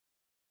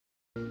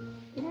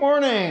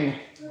Morning.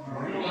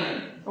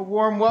 A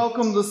warm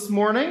welcome this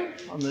morning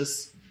on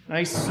this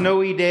nice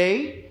snowy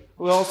day.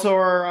 We also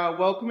are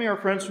welcoming our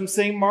friends from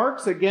St.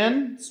 Mark's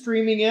again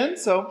streaming in.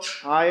 So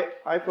hi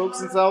folks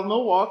in South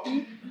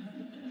Milwaukee.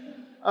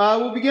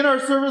 We'll begin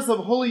our service of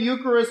Holy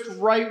Eucharist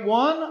Rite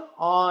 1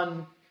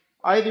 on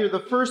either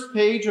the first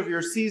page of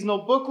your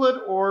seasonal booklet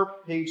or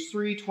page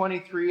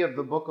 323 of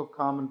the Book of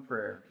Common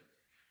Prayer.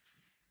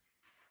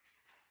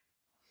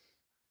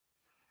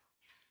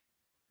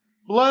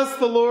 Bless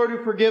the Lord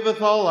who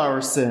forgiveth all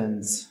our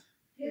sins.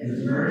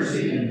 His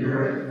mercy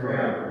endureth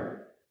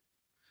forever.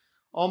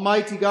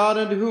 Almighty God,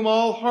 unto whom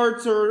all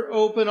hearts are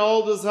open,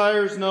 all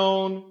desires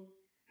known,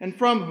 and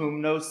from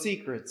whom no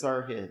secrets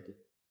are hid.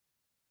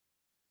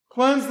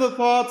 Cleanse the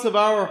thoughts of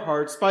our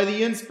hearts by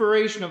the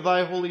inspiration of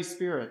thy Holy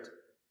Spirit,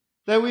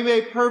 that we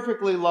may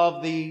perfectly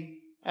love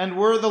thee and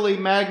worthily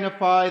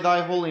magnify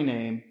thy holy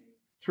name,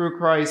 through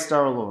Christ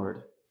our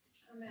Lord.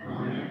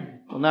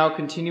 Amen. We'll now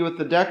continue with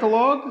the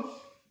Decalogue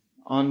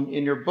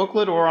in your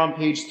booklet or on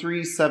page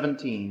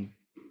 317.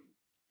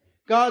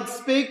 God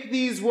spake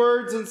these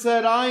words and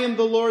said, I am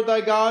the Lord thy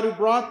God who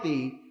brought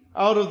thee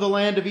out of the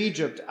land of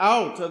Egypt,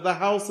 out of the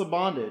house of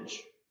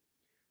bondage.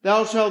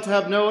 Thou shalt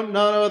have none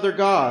other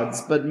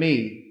gods but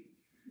me.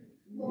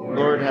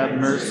 Lord, have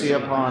mercy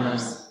upon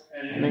us,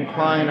 and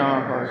incline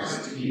our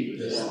hearts to keep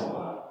this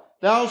law.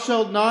 Thou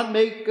shalt not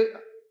make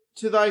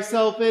to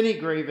thyself any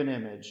graven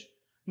image,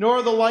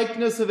 nor the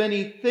likeness of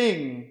any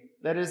thing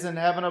that is in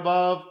heaven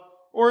above,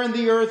 or in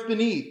the earth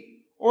beneath,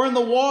 or in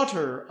the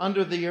water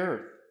under the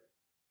earth.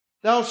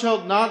 Thou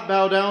shalt not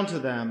bow down to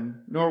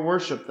them, nor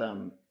worship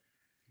them.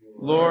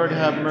 Lord,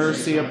 have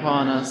mercy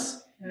upon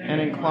us, and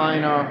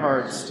incline our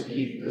hearts to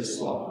keep this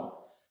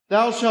law.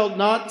 Thou shalt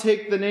not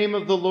take the name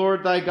of the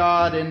Lord thy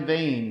God in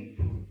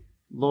vain.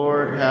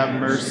 Lord, have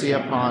mercy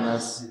upon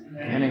us,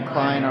 and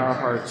incline our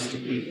hearts to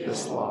keep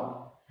this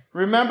law.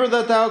 Remember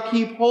that thou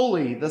keep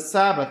holy the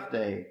Sabbath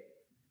day.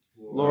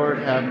 Lord,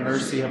 have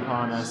mercy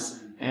upon us,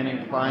 and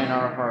incline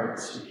our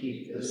hearts to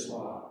keep this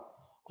law.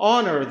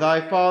 Honor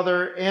thy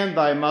father and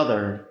thy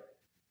mother.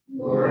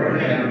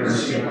 Lord, have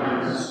mercy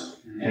upon us,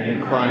 and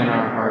incline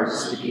our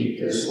hearts to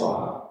keep this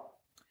law.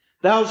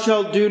 Thou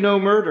shalt do no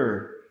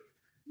murder.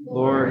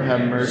 Lord,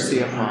 have mercy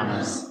upon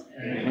us,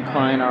 and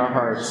incline our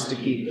hearts to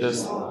keep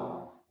this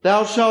law.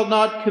 Thou shalt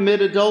not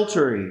commit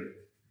adultery.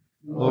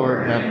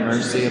 Lord, have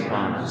mercy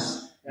upon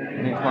us,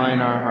 and incline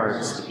our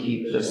hearts to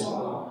keep this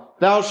law.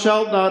 Thou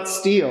shalt not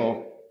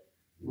steal.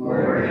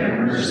 Lord, have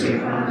mercy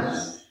upon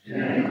us,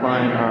 and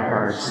incline our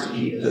hearts to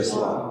keep this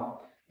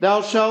law.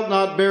 Thou shalt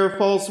not bear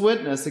false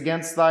witness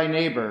against thy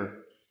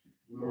neighbor.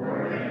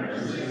 Lord, have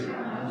mercy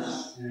upon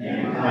us, and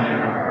incline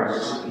our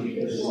hearts to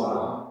keep this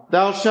law.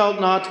 Thou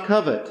shalt not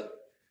covet.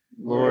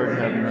 Lord,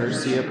 have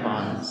mercy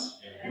upon us.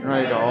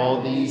 Write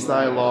all these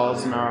thy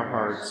laws in our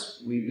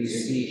hearts, we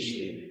beseech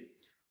thee.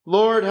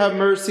 Lord, have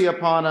mercy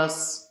upon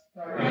us.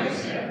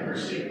 Christ, have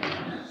mercy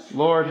upon us.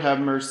 Lord, have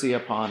mercy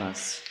upon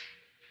us.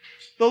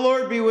 The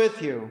Lord be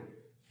with you.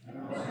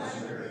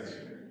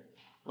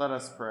 Let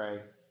us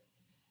pray.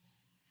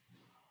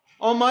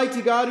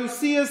 Almighty God, who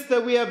seest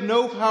that we have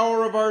no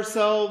power of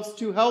ourselves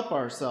to help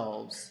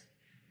ourselves,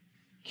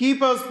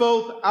 keep us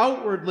both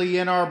outwardly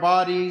in our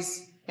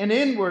bodies and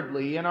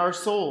inwardly in our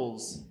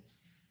souls,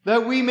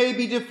 that we may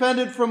be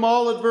defended from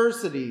all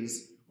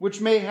adversities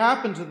which may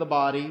happen to the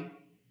body,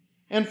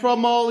 and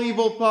from all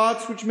evil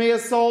thoughts which may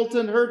assault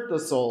and hurt the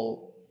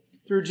soul.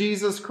 Through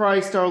Jesus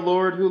Christ our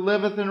Lord, who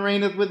liveth and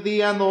reigneth with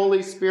thee and the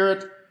Holy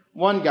Spirit,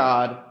 one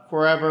God,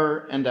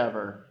 forever and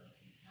ever.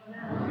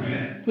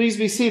 Amen. Please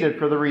be seated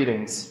for the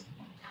readings.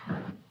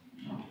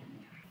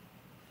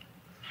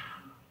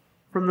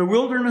 From the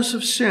wilderness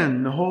of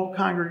sin, the whole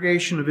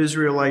congregation of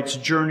Israelites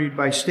journeyed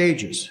by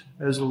stages,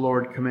 as the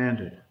Lord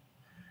commanded.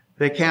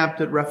 They camped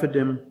at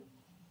Rephidim,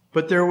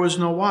 but there was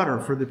no water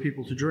for the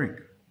people to drink.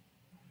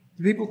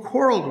 The people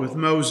quarreled with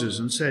Moses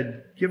and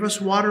said, "Give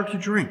us water to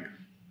drink."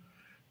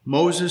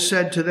 Moses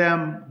said to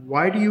them,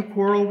 "Why do you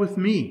quarrel with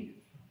me?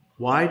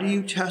 Why do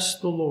you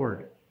test the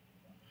Lord?"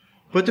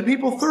 But the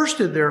people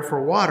thirsted there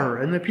for water,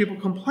 and the people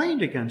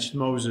complained against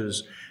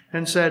Moses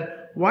and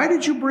said, "Why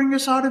did you bring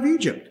us out of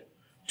Egypt?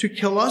 To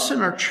kill us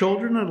and our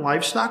children and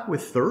livestock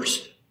with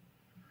thirst?"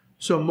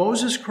 So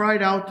Moses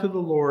cried out to the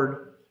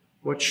Lord,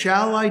 "What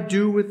shall I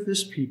do with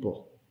this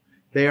people?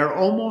 They are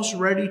almost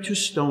ready to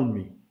stone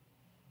me."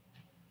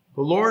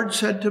 The Lord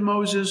said to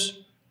Moses,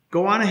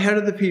 "Go on ahead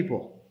of the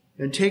people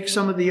and take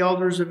some of the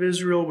elders of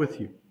Israel with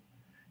you.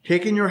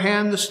 Take in your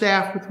hand the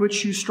staff with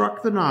which you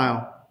struck the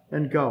Nile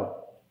and go.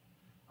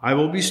 I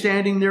will be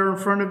standing there in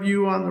front of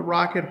you on the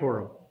rock at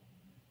Horeb.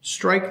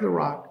 Strike the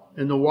rock,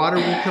 and the water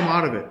will come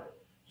out of it,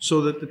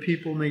 so that the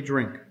people may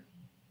drink."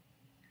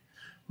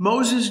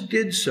 Moses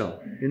did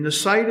so in the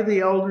sight of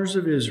the elders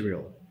of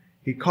Israel.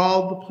 He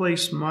called the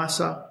place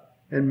Massah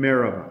and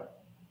Meribah,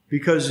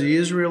 because the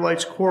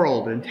Israelites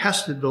quarreled and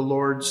tested the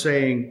Lord,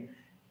 saying,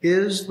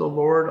 "Is the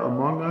Lord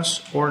among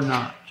us or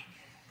not?"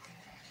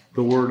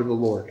 The word of the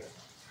Lord.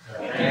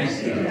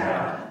 Thanks be to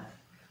God.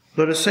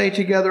 Let us say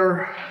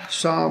together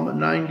Psalm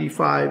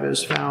 95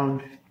 as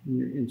found in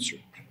your insert.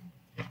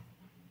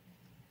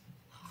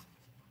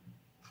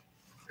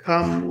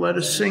 Come, let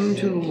us sing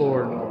to the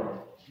Lord.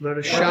 Let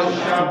us shout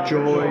for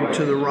joy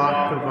to the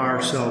rock of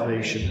our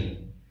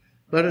salvation.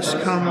 Let us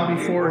come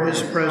before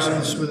his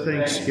presence with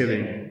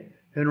thanksgiving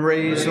and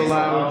raise a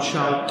loud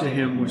shout to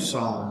him with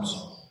psalms.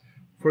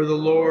 For the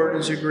Lord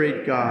is a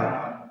great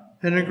God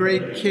and a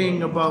great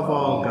King above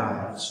all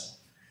gods.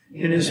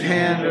 In his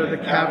hand are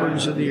the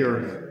caverns of the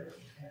earth,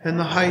 and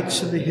the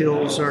heights of the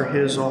hills are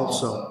his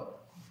also.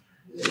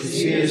 The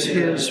sea is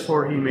his,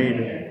 for he made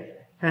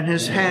it, and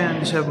his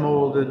hands have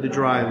molded the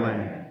dry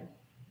land.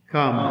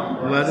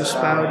 Come, let us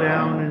bow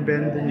down and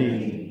bend the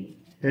knee,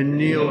 and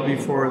kneel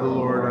before the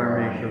Lord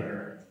our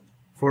Maker.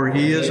 For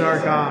he is our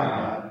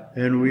God,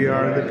 and we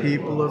are the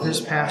people of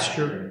his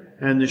pasture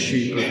and the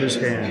sheep of his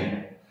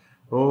hand.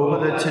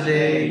 Oh, that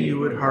today you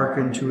would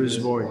hearken to his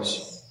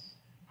voice.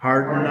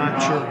 Harden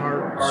not your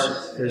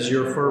hearts, as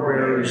your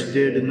forebears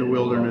did in the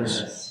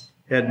wilderness,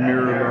 at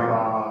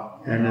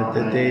Meribah and at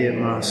the day of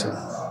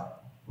Massah,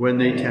 when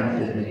they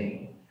tempted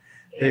me.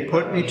 They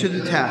put me to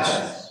the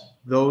test,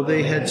 though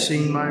they had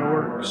seen my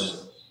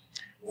works.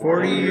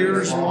 40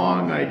 years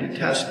long I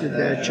detested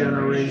that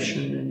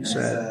generation and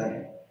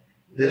said,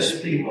 this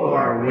people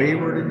are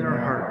wayward in their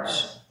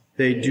hearts.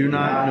 They do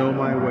not know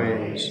my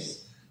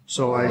ways.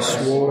 So I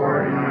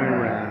swore in my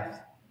wrath,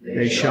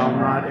 they shall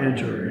not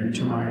enter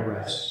into my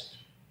rest.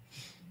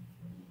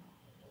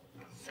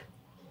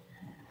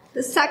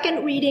 The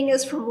second reading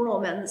is from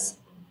Romans.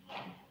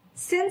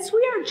 Since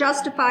we are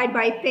justified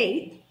by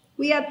faith,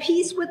 we have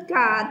peace with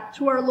God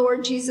through our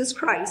Lord Jesus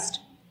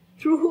Christ,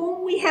 through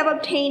whom we have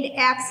obtained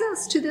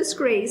access to this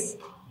grace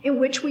in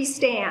which we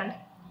stand,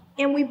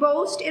 and we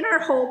boast in our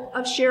hope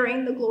of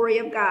sharing the glory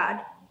of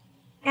God.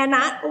 And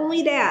not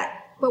only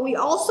that, but we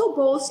also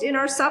boast in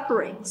our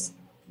sufferings,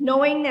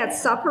 knowing that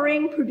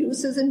suffering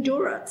produces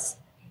endurance,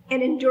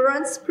 and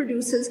endurance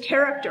produces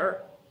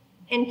character,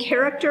 and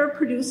character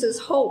produces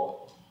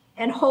hope,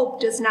 and hope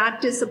does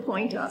not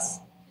disappoint us,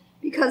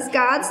 because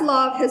God's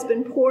love has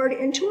been poured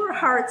into our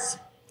hearts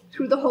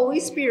through the Holy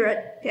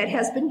Spirit that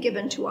has been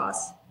given to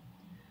us.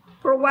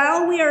 For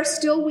while we are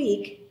still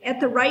weak, at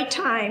the right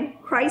time,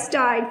 Christ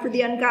died for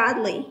the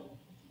ungodly.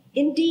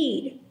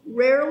 Indeed,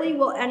 rarely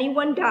will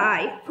anyone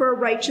die for a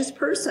righteous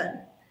person,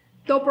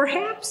 though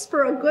perhaps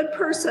for a good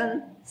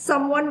person,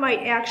 someone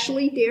might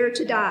actually dare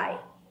to die.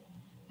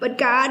 But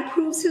God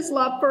proves his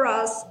love for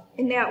us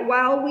in that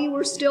while we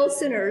were still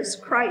sinners,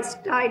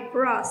 Christ died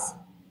for us.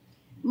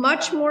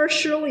 Much more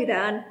surely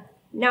then,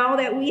 now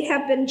that we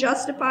have been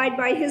justified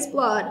by his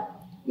blood,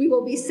 we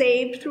will be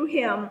saved through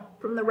him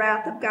from the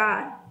wrath of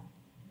God.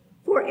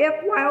 For if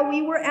while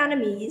we were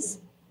enemies,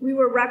 we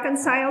were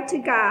reconciled to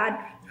God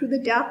through the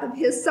death of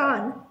his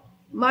Son,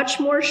 much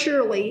more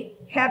surely,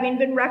 having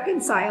been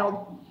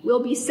reconciled,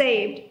 we'll be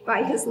saved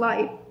by his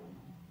life.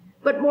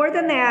 But more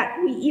than that,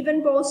 we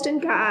even boast in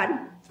God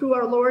through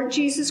our Lord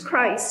Jesus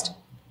Christ,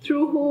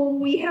 through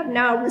whom we have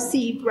now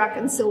received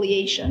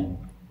reconciliation.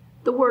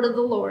 The word of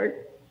the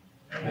Lord.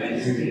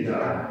 Thanks be to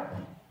God.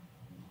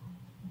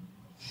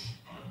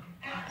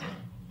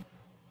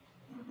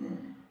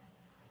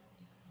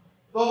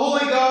 The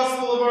Holy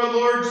Gospel of our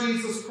Lord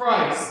Jesus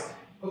Christ,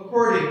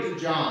 according to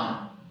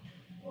John.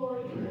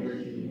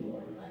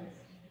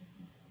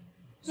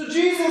 So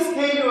Jesus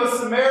came to a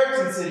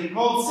Samaritan city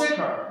called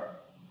Sychar,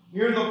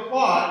 near the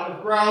plot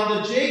of ground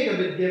that Jacob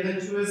had given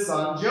to his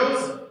son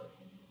Joseph.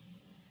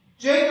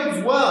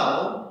 Jacob's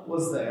well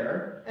was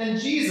there, and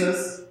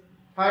Jesus,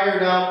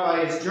 tired out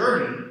by his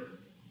journey,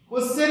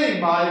 was sitting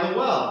by the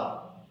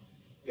well.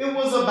 It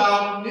was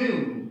about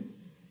noon.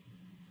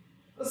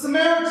 A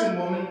Samaritan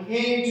woman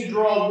came to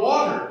draw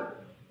water,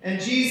 and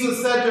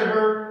Jesus said to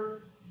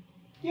her,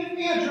 "Give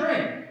me a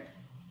drink."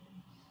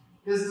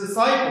 His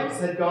disciples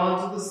had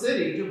gone to the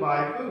city to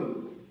buy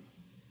food.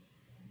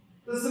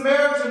 The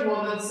Samaritan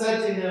woman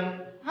said to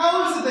him,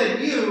 "How is it that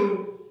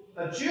you,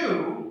 a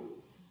Jew,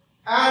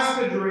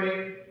 ask a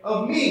drink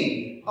of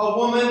me, a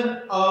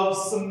woman of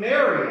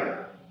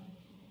Samaria?"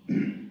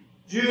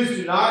 Jews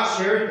do not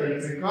share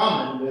things in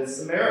common with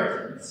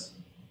Samaritans.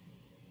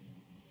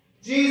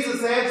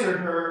 Jesus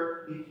answered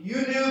her, "If you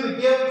knew the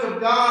gift of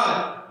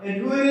God and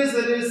who it is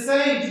that is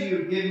saying to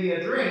you, 'Give me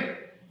a drink,'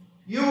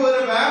 you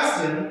would have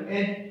asked him,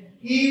 and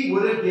he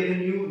would have given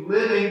you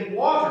living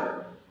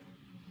water."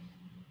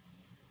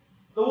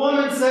 The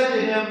woman said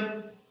to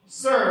him,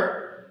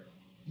 "Sir,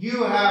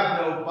 you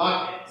have no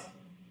bucket,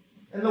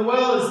 and the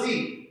well is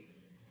deep.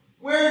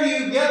 Where do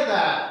you get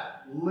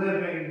that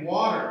living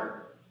water?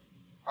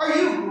 Are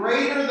you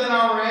greater than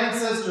our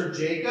ancestor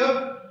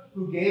Jacob,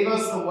 who gave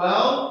us the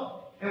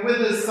well, and with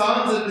his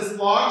sons and his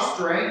flocks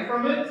drank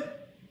from it?"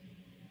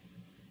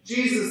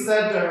 Jesus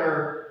said to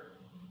her,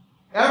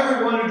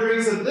 "Everyone who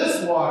drinks of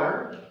this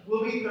water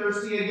will be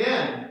thirsty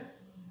again.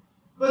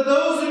 But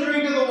those who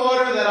drink of the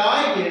water that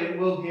I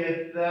will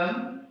give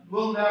them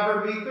will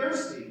never be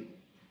thirsty.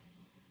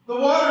 The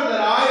water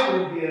that I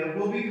will give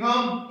will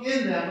become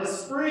in them a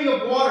spring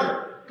of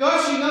water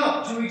gushing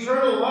up to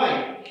eternal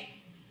life."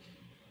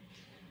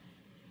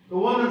 The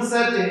woman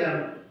said to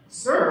him,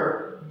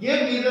 "Sir,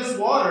 give me this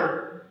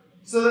water,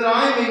 so that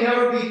I may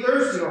never be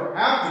thirsty or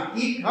have to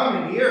keep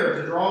coming here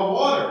to draw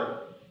water."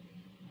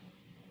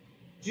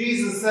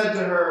 Jesus said to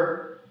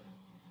her,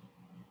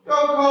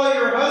 "Go call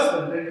your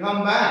husband and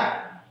come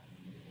back."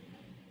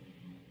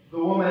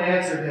 The woman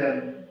answered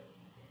him,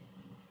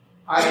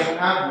 "I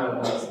have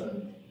no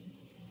husband."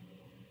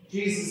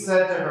 Jesus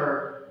said to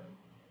her,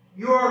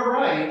 "You are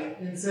right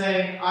in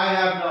saying, 'I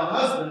have no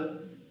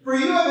husband,' for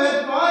you have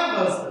had 5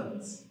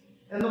 husbands,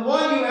 and the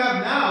one you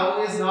have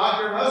now is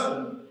not your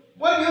husband.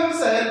 What you have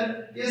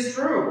said is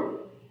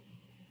true."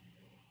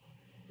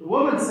 The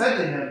woman said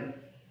to him,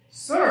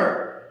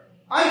 "Sir,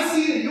 I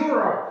see that you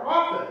are a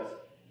prophet.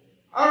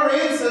 Our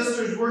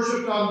ancestors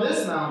worshipped on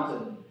this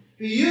mountain,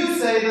 but you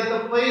say that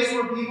the place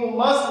where people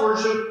must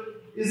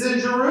worship is in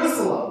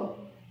Jerusalem."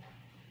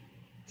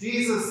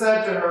 Jesus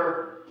said to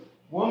her,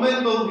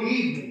 "Woman,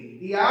 believe me,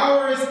 the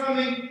hour is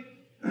coming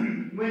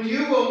when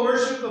you will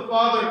worship the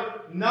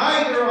Father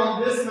neither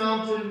on this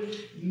mountain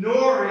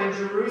nor in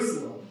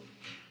Jerusalem.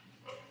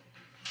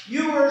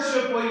 You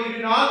worship what you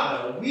do not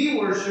know. We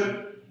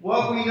worship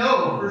what we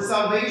know, for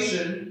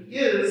salvation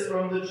is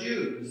from the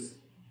Jews.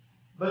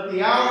 But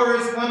the hour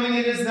is coming,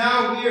 and is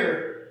now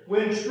here,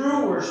 when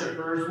true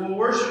worshipers will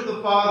worship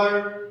the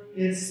Father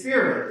in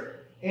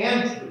spirit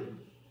and truth.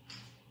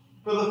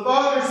 For the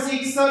Father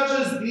seeks such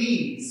as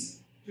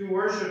these to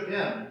worship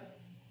him.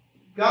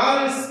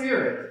 God is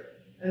spirit,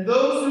 and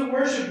those who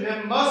worship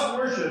him must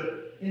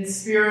worship in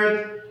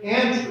spirit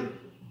and truth."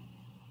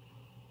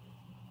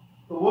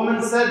 The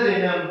woman said to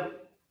him,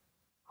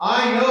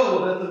 "I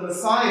know that the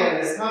Messiah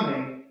is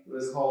coming, who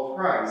is called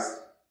Christ.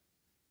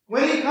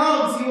 When he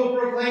comes, he will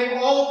proclaim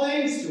all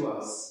things to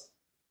us."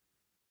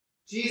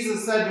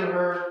 Jesus said to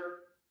her,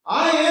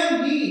 "I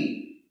am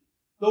he,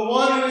 the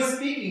one who is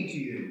speaking to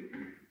you."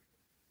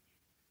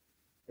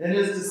 Then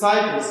his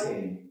disciples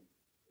came.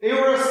 They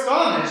were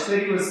astonished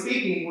that he was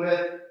speaking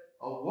with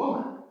a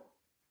woman.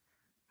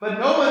 But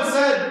no one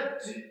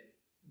said,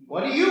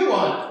 "What do you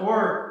want?"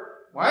 or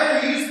 "Why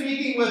are you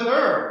speaking with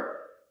her?"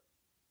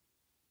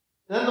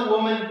 Then the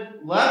woman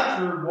left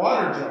her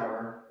water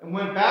jar and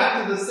went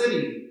back to the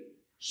city.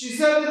 She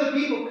said to the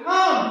people,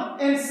 "Come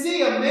and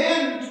see a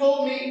man who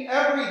told me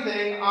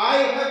everything I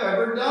have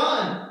ever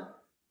done.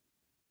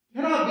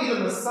 Cannot be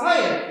the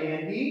Messiah,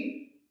 can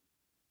he?"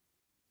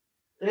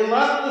 They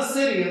left the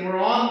city and were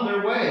on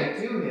their way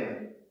to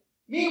him.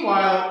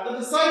 Meanwhile, the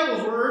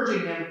disciples were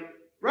urging him,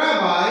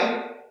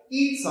 "Rabbi,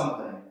 eat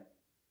something."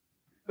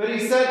 But he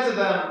said to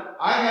them,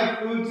 "I have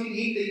food to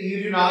eat that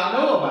you do not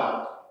know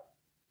about."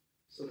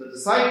 So the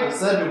disciples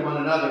said to one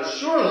another,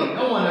 "Surely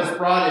no one has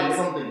brought in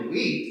something to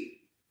eat."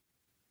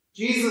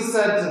 Jesus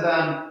said to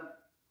them,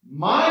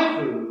 "My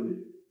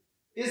food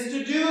is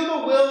to do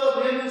the will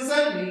of him who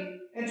sent me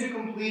and to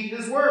complete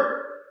his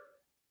work.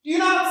 Do you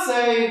not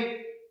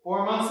say,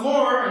 4 months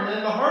more and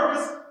then the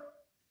harvest?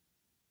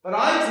 But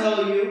I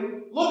tell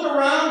you, look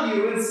around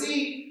you and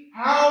see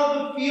how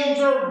the fields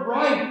are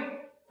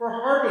ripe for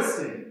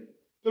harvesting.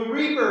 The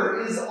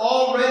reaper is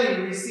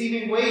already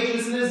receiving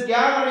wages and is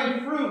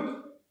gathering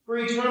fruit for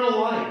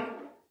eternal life,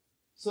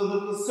 so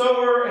that the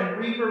sower and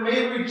reaper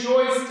may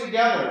rejoice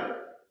together.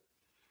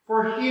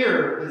 For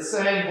here the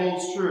saying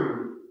holds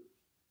true,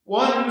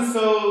 one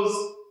sows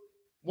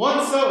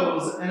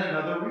and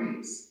another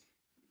reaps.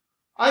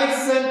 I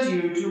sent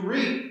you to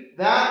reap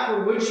that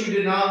for which you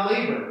did not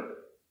labor.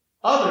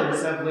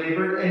 Others have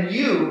labored, and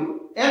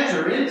you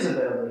enter into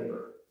their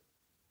labor."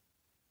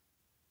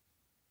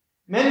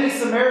 Many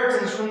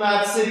Samaritans from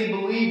that city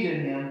believed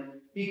in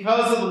him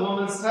because of the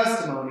woman's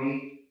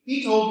testimony.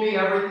 "He told me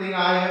everything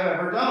I have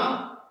ever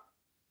done."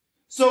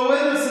 So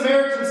when the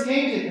Samaritans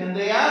came to him,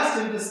 they asked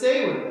him to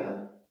stay with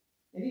them.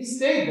 And he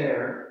stayed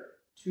there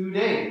 2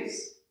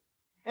 days.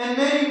 And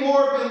many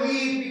more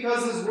believed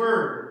because of his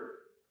word.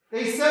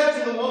 They said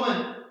to the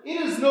woman,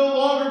 "It is no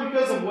longer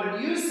because of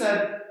what you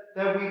said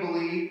that we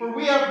believe, for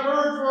we have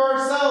heard for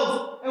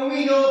ourselves, and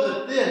we know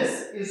that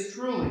this is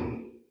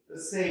truly the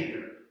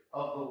Savior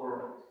of the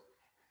world."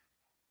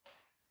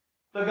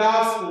 The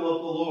Gospel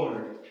of the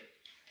Lord.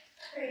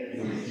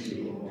 Praise to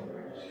you, Lord.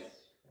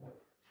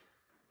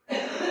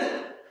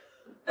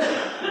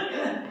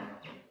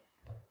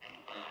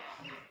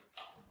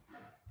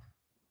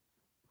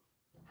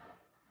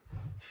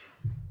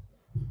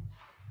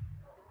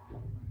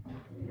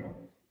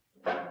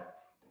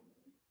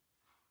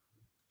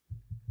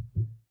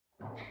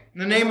 In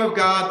the name of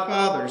God,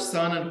 Father,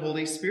 Son, and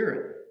Holy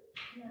Spirit.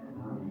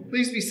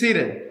 Please be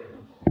seated.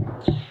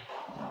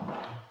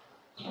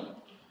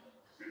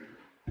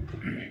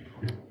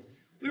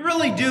 We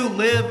really do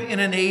live in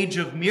an age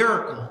of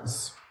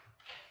miracles.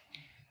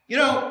 You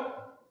know,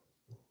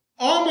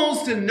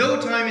 almost in no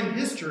time in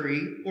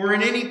history or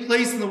in any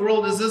place in the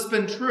world has this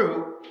been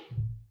true.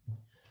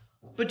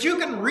 But you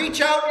can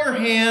reach out your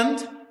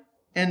hand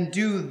and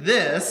do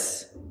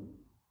this,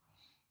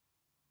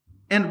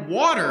 and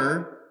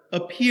water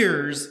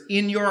appears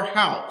in your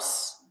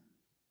house,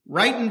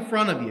 right in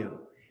front of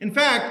you. In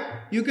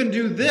fact, you can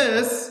do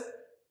this,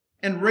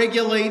 and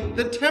regulate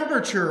the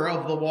temperature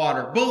of the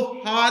water,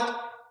 both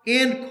hot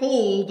and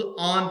cold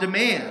on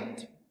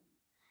demand.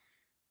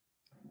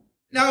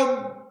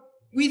 Now,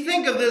 we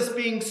think of this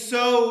being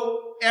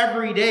so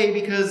every day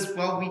because,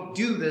 well, we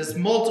do this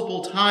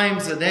multiple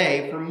times a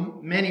day for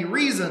many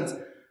reasons,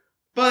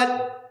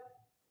 but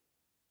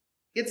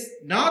it's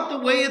not the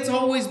way it's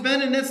always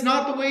been, and it's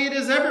not the way it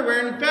is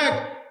everywhere. In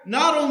fact,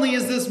 not only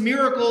is this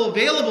miracle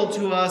available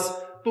to us,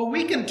 but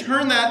we can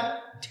turn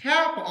that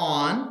tap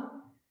on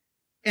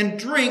and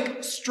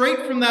drink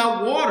straight from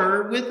that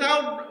water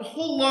without a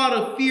whole lot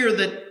of fear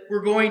that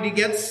we're going to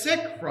get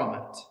sick from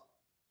it.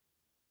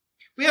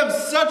 We have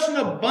such an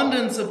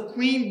abundance of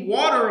clean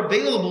water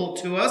available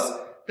to us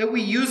that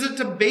we use it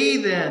to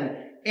bathe in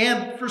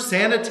and for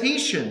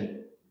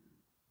sanitation.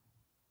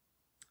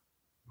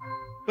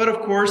 But of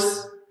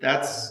course,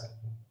 that's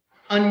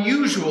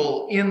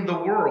unusual in the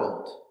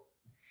world.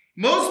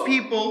 Most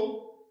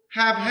people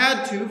have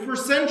had to, for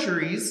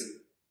centuries,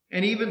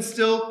 and even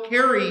still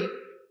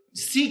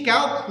seek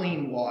out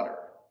clean water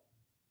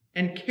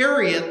and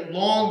carry it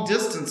long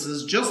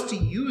distances just to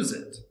use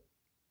it.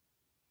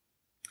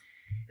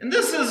 And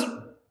this is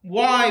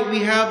why we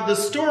have the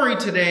story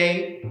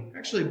today,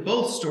 actually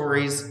both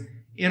stories,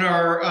 in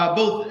our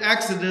both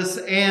Exodus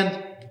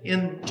and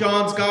in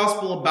John's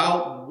Gospel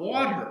about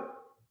water.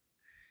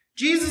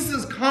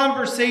 Jesus'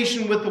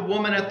 conversation with the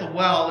woman at the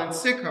well in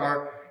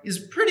Sychar is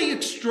pretty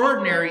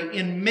extraordinary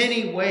in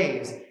many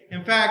ways.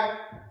 In fact,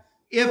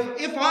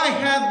 if I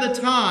had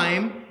the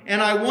time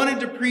and I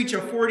wanted to preach a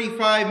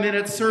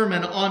 45-minute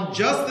sermon on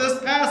just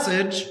this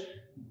passage,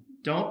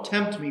 don't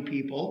tempt me,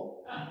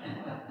 people.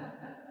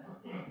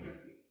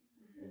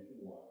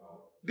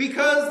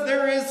 Because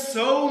there is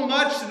so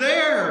much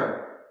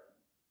there.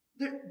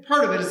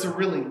 Part of it is a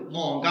really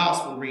long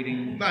gospel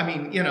reading. I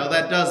mean,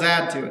 that does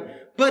add to it.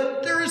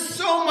 But there is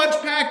so much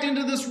packed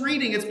into this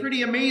reading. It's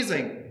pretty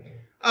amazing.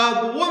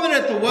 The woman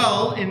at the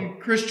well in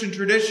Christian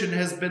tradition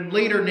has been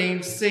later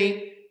named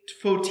Saint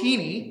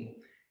Fotini,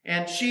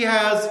 and she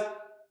has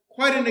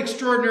quite an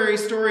extraordinary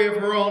story of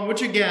her own,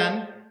 which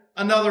again,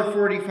 another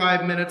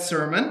 45-minute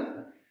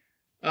sermon.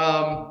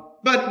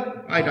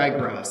 But I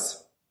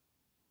digress.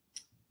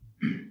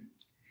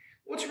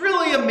 What's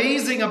really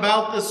amazing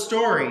about this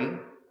story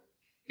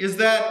is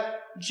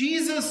that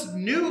Jesus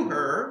knew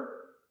her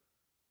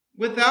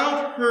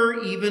without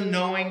her even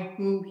knowing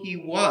who he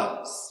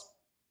was.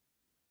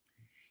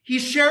 He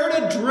shared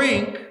a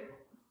drink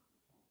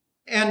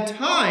and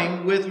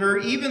time with her,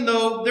 even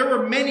though there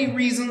were many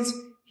reasons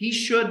he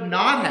should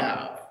not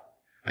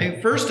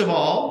have. First of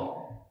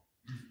all,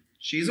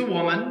 she's a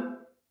woman,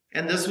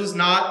 and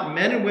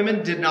men and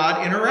women did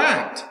not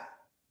interact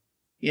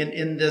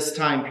in this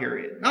time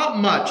period. Not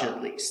much,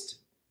 at least.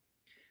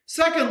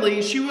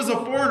 Secondly, she was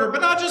a foreigner,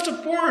 but not just a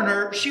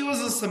foreigner, she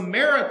was a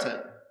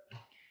Samaritan.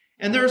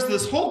 And there's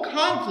this whole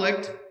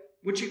conflict,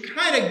 which you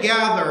kind of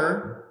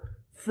gather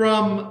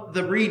from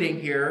the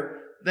reading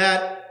here,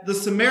 that the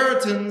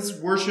Samaritans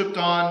worshipped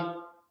on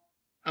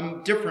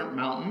a different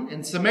mountain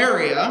in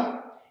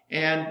Samaria,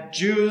 and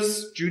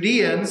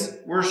Judeans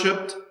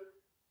worshipped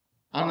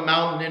on the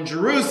mountain in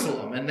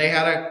Jerusalem. And they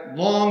had a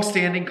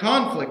long-standing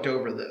conflict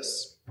over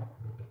this,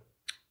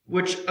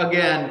 which,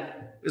 again,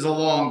 is a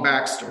long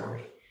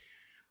backstory.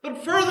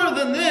 But further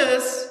than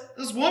this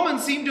woman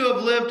seemed to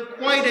have lived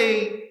quite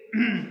a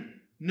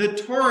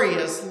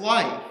notorious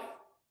life.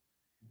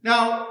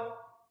 Now,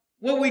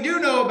 what we do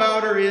know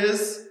about her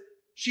is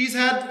she's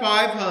had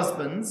 5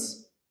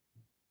 husbands,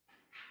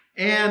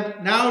 and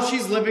now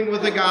she's living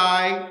with a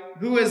guy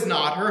who is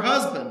not her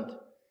husband.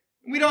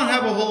 We don't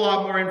have a whole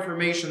lot more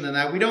information than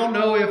that. We don't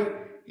know if,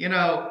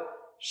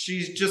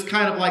 she's just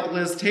kind of like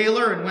Liz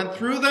Taylor and went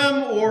through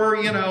them, or,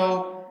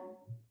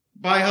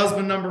 by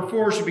husband number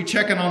 4 should be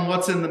checking on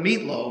what's in the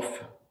meatloaf.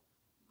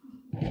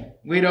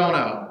 We don't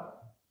know.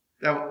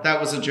 That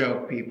was a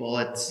joke, people.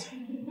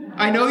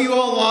 I know you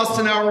all lost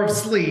an hour of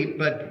sleep,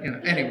 but,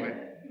 anyway.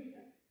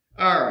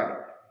 All right.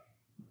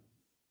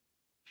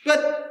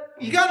 But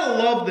you got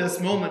to love this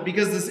moment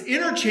because this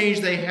interchange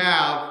they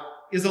have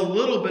is a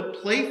little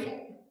bit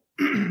playful.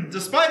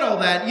 Despite all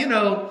that,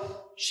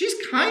 she's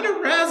kind of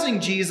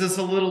razzing Jesus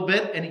a little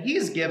bit, and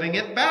he's giving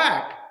it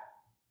back.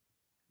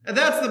 And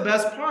that's the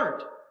best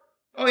part.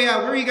 Oh yeah,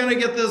 where are you going to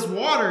get this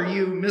water,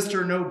 you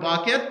Mr. No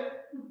Bucket?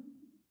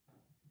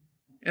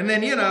 And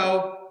then,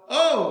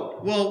 oh,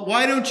 well,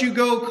 why don't you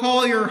go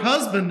call your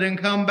husband and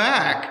come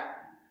back?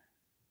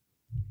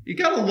 You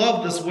got to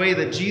love this way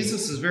that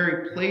Jesus is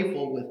very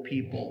playful with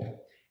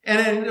people.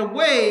 And in a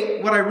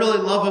way, what I really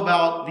love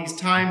about these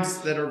times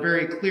that are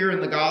very clear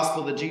in the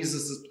gospel that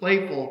Jesus is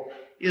playful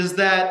is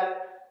that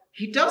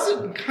he does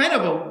it in kind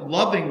of a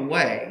loving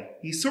way.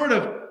 He sort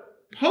of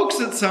pokes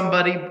at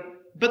somebody,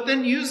 but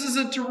then uses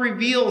it to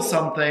reveal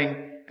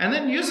something, and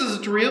then uses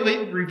it to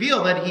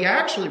reveal that he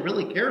actually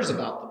really cares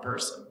about the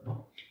person.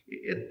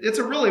 It's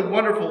a really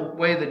wonderful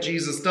way that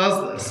Jesus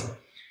does this.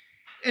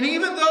 And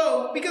even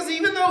though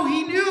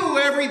he knew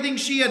everything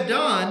she had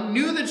done,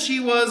 knew that she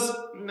was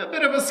a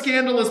bit of a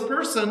scandalous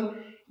person,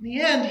 in the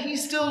end, he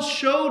still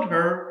showed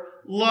her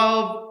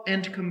love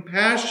and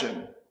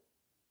compassion.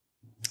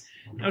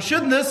 Now,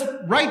 shouldn't this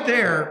right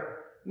there,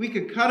 we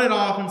could cut it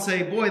off and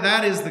say, boy,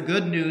 that is the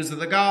good news of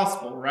the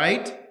gospel,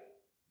 right?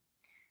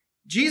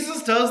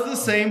 Jesus does the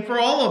same for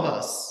all of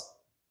us.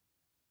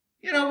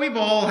 You know, we've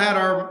all had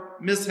our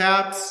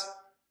mishaps,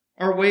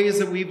 our ways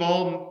that we've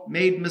all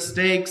made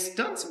mistakes,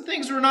 done some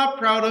things we're not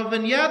proud of,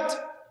 and yet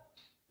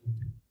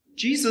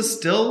Jesus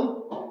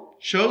still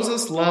shows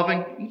us love,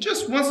 and he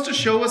just wants to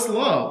show us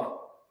love.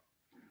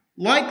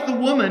 Like the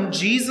woman,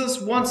 Jesus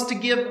wants to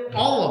give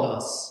all of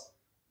us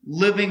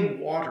living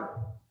water.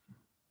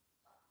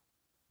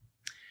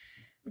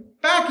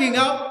 Backing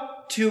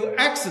up to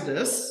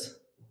Exodus,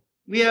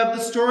 we have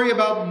the story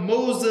about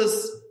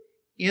Moses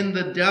in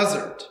the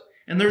desert.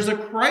 And there's a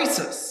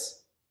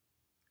crisis.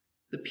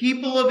 The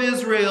people of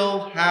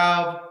Israel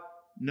have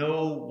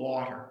no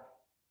water.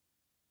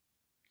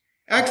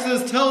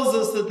 Exodus tells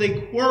us that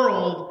they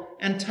quarreled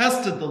and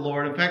tested the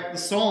Lord. In fact, the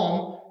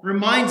psalm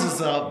reminds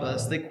us of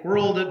this. They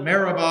quarreled at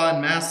Meribah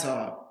and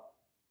Massah.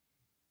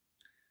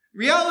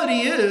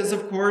 Reality is,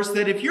 of course,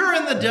 that if you're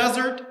in the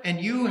desert and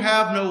you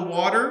have no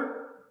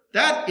water,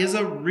 that is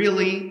a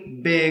really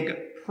big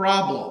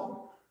problem.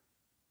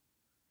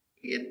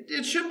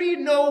 It should be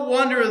no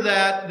wonder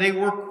that they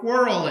were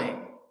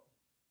quarreling.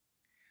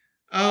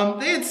 They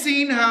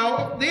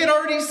had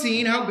already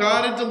seen how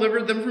God had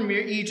delivered them from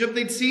Egypt.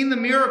 They'd seen the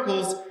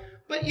miracles.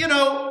 But, you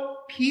know,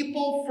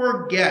 people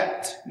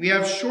forget. We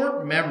have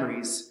short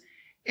memories.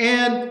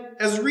 And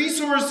as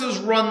resources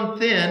run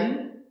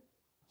thin,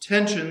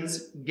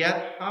 tensions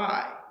get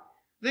high.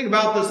 I think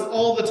about this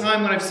all the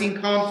time when I've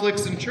seen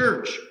conflicts in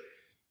church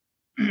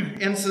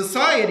and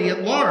society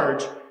at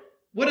large.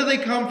 What do they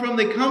come from?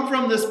 They come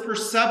from this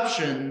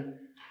perception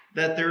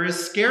that there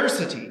is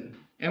scarcity.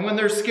 And when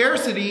there's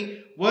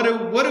scarcity, what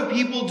do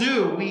people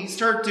do? We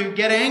start to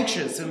get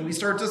anxious and we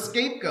start to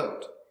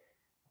scapegoat.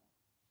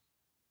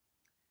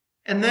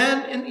 And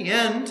then in the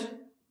end,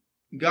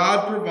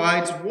 God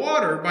provides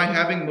water by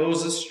having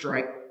Moses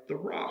strike the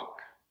rock.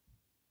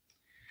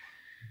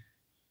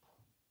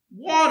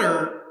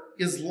 Water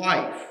is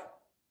life.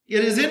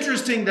 It is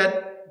interesting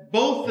that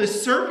both the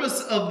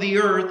surface of the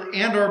earth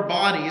and our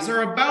bodies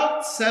are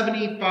about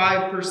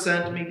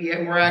 75%, maybe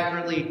more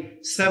accurately,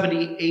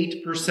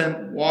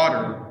 78%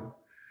 water.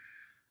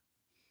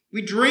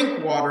 We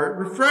drink water.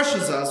 It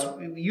refreshes us.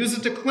 We use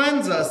it to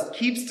cleanse us. It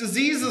keeps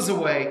diseases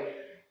away.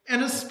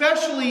 And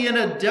especially in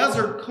a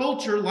desert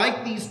culture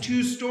like these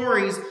two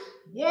stories,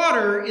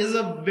 water is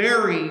a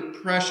very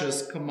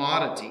precious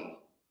commodity.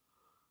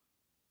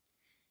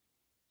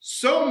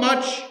 So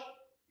much,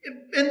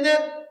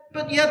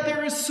 but yet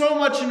there is so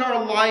much in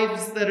our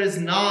lives that is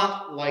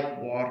not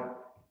like water.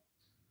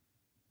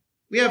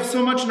 We have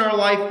so much in our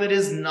life that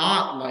is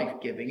not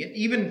life-giving. It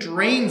even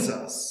drains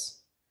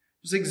us.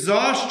 There's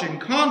exhaustion,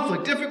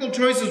 conflict, difficult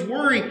choices,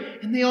 worry,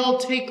 and they all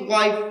take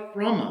life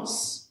from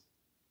us.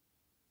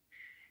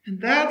 And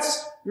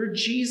that's where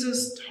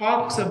Jesus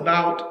talks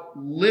about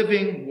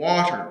living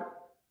water.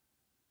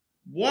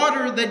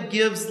 Water that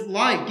gives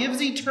life,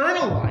 gives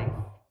eternal life.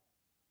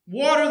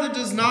 Water that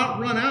does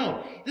not run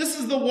out. This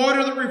is the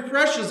water that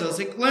refreshes us.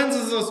 It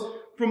cleanses us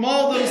from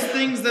all those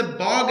things that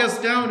bog us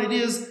down. It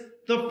is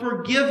the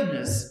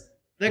forgiveness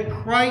that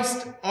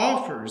Christ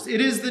offers.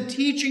 It is the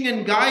teaching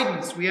and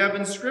guidance we have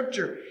in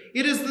Scripture.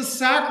 It is the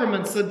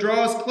sacraments that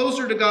draw us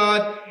closer to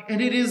God,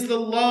 and it is the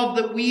love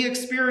that we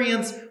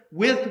experience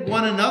with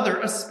one another,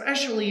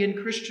 especially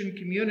in Christian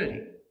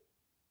community.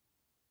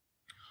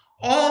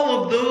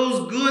 All of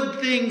those good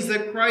things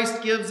that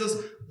Christ gives us,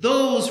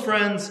 those,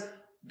 friends,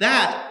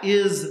 that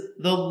is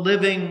the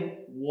living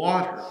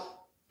water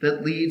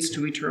that leads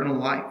to eternal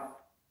life.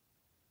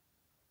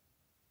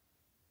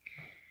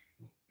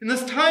 In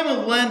this time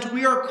of Lent,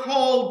 we are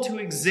called to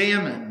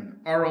examine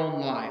our own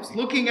lives,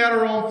 looking at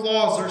our own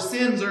flaws, our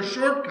sins, our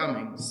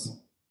shortcomings.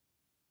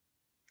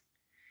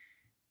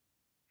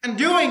 And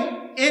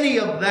doing any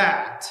of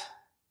that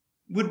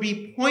would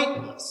be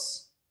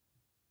pointless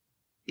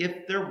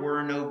if there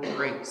were no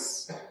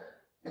grace.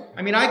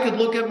 I mean, I could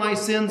look at my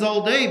sins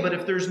all day, but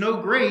if there's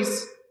no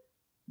grace,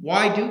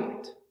 why do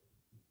it?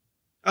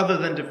 Other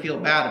than to feel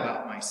bad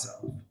about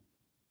myself.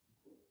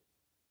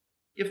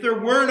 If there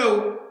were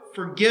no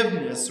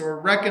forgiveness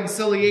or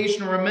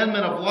reconciliation or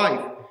amendment of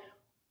life,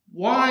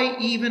 why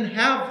even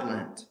have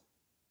Lent?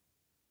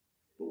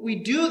 But we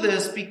do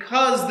this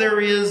because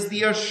there is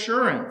the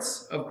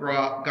assurance of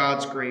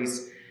God's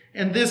grace.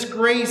 And this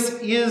grace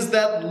is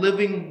that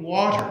living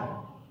water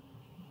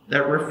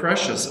that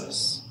refreshes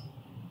us.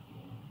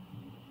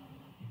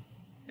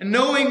 And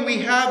knowing we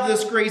have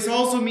this grace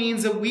also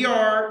means that we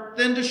are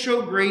then to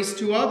show grace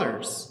to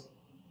others.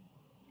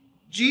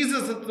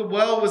 Jesus at the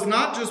well was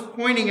not just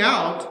pointing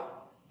out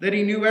that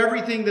he knew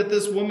everything that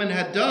this woman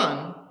had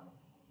done.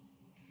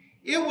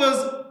 It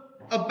was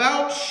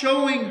about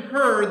showing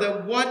her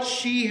that what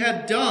she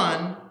had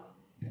done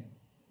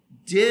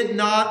did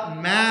not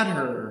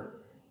matter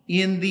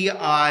in the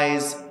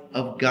eyes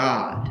of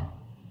God.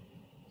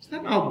 Is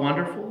that not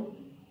wonderful?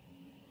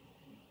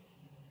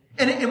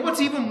 And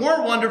what's even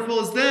more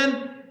wonderful is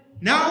then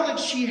Now that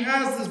she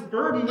has this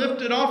burden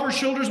lifted off her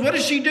shoulders, what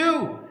does she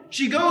do?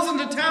 She goes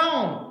into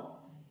town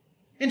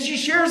and she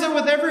shares it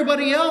with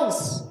everybody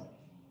else.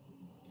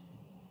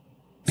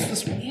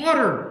 It's this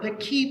water that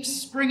keeps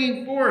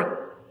springing forth.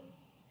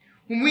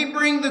 When we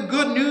bring the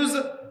good news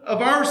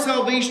of our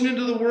salvation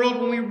into the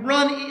world, when we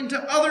run into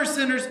other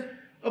sinners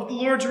of the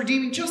Lord's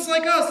redeeming, just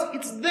like us,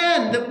 it's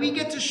then that we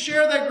get to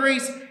share that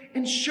grace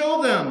and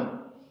show them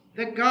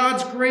that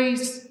God's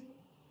grace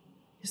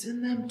is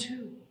in them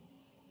too,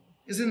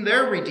 is in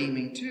their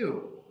redeeming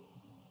too.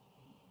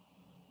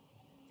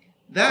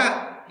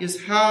 That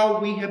is how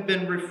we have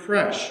been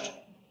refreshed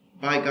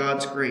by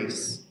God's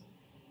grace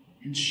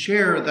and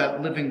share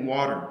that living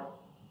water,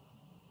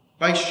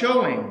 by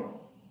showing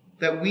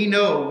that we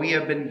know we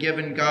have been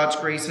given God's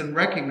grace and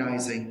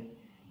recognizing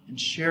and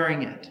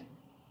sharing it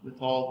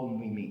with all whom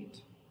we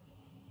meet.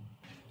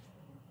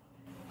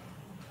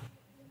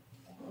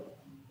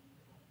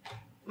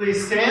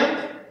 Please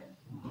stand.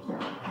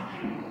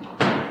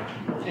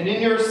 And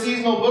in your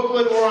seasonal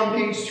booklet or on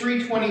page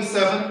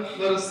 327,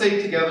 let us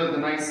say together the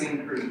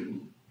Nicene Creed.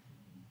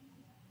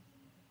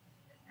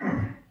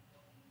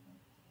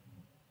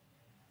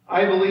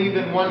 I believe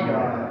in one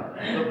God,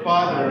 the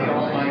Father, the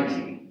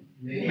Almighty,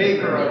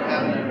 maker of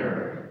heaven and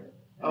earth,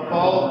 of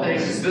all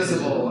things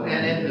visible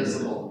and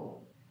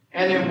invisible,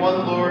 and in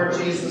one Lord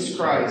Jesus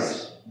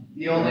Christ,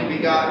 the only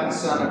begotten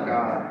Son of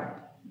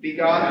God,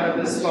 begotten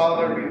of his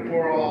Father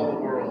before all the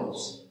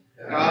worlds,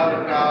 God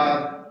of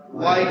God,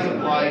 light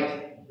of light,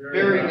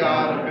 very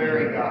God of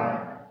very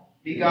God,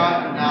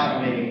 begotten,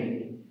 not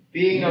made,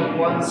 being of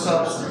one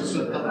substance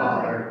with the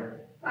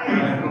Father, by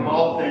whom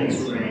all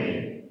things were made.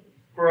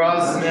 For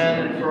us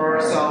men and for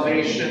our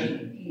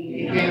salvation,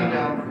 he came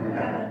down from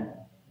heaven,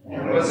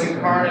 and was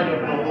incarnate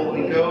of the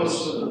Holy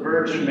Ghost of the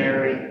Virgin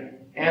Mary,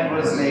 and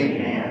was made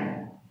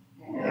man,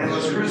 and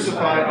was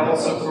crucified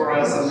also for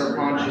us under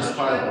Pontius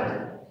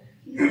Pilate.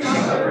 He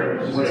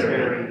suffered and was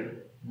buried,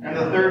 and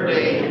the third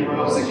day he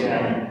rose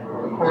again,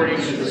 according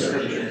to the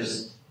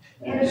Scriptures,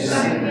 and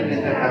ascended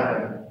into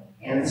heaven,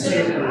 and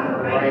seated at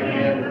the right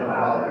hand of the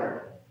Father.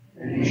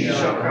 And he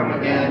shall come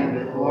again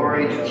with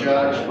glory to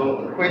judge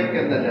both the quick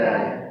and the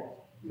dead,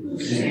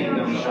 whose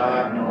kingdom shall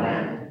have no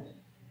end.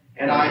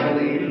 And I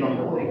believe in the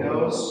Holy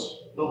Ghost,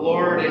 the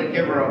Lord and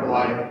giver of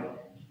life,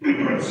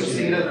 who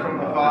proceedeth from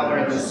the Father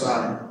and the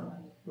Son,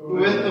 who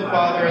with the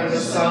Father and the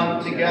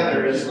Son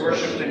together is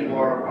worshipped and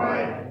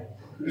glorified,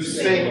 who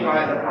spake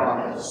by the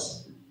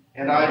prophets.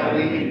 And I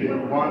believe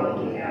in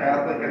one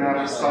Catholic and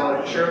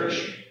Apostolic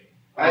Church.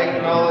 I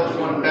acknowledge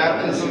one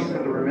baptism for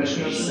the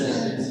remission of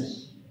sins.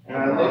 And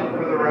I look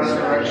for the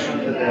resurrection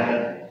of the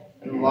dead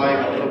and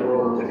life of the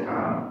world to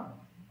come.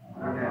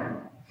 Amen.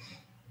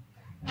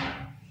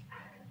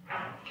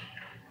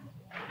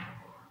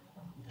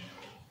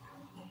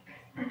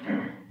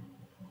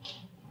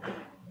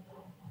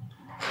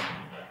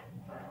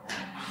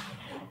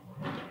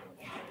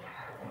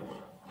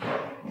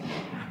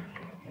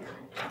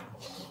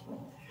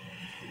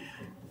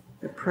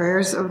 The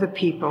prayers of the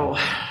people.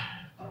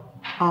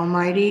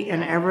 Almighty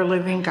and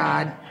ever-living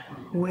God,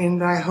 who in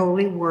thy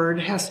holy word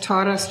has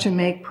taught us to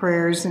make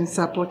prayers and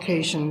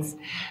supplications,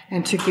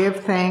 and to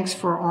give thanks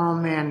for all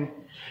men.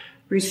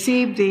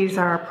 Receive these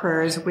our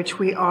prayers, which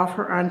we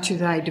offer unto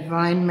thy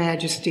divine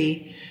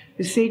majesty,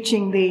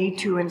 beseeching thee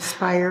to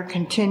inspire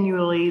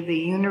continually the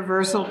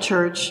universal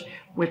church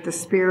with the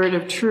spirit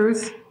of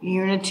truth,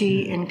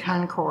 unity, and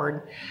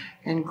concord,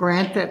 and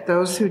grant that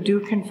those who do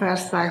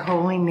confess thy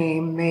holy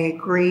name may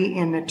agree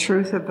in the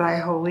truth of thy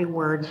holy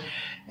word,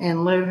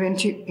 and live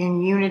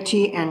in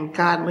unity and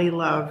godly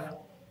love.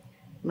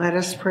 Let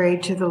us pray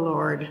to the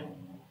Lord.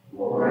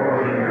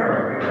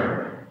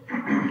 Lord,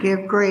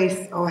 give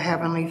grace, O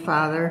Heavenly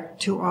Father,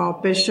 to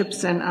all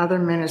bishops and other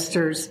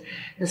ministers,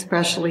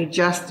 especially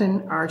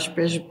Justin,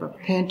 Archbishop of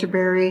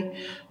Canterbury,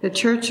 the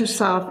Church of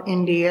South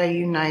India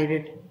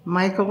United,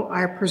 Michael,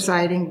 our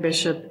presiding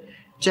bishop,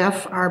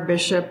 Jeff, our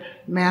bishop,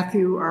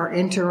 Matthew, our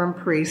interim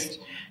priest,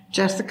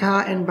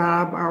 Jessica and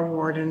Bob, our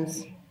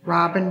wardens,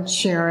 Robin,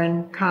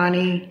 Sharon,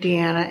 Connie,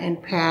 Deanna,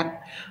 and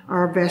Pat,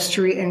 our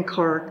vestry and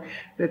clerk,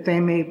 that they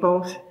may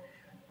both,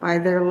 by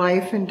their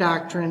life and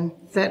doctrine,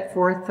 set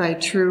forth thy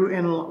true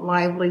and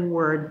lively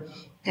word,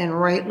 and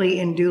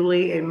rightly and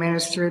duly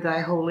administer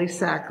thy holy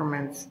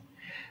sacraments.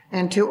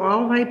 And to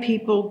all thy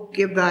people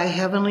give thy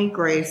heavenly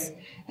grace,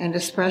 and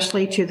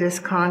especially to this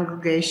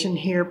congregation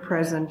here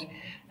present,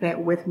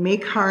 that with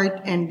meek heart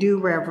and due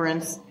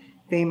reverence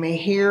they may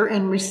hear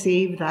and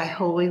receive thy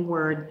holy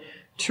word,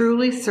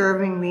 truly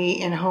serving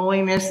thee in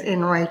holiness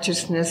and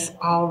righteousness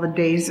all the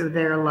days of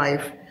their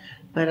life.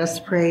 Let us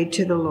pray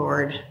to the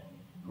Lord.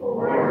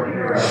 Lord,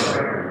 hear our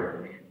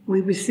prayer.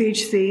 We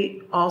beseech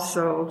thee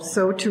also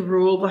so to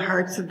rule the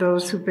hearts of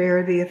those who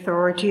bear the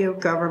authority of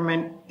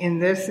government in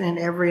this and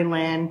every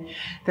land,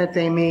 that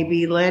they may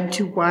be led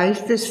to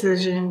wise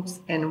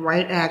decisions and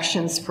right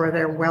actions for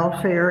their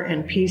welfare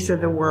and peace of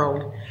the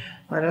world.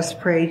 Let us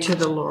pray to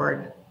the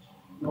Lord.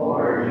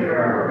 Lord, hear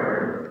our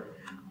prayer.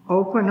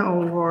 Open,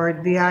 O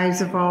Lord, the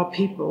eyes of all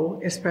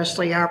people,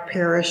 especially our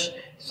parish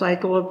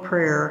cycle of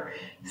prayer,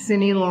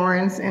 Cindy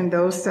Lawrence and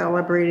those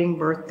celebrating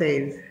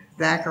birthdays,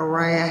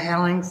 Zachariah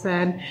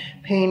Hallingsad,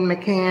 Payne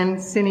McCann,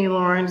 Cindy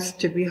Lawrence,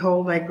 to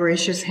behold thy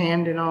gracious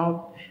hand in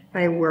all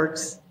thy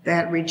works,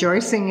 that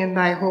rejoicing in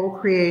thy whole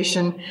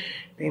creation,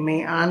 they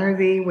may honor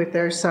thee with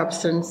their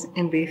substance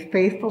and be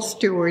faithful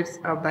stewards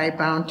of thy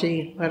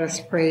bounty. Let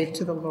us pray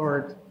to the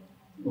Lord.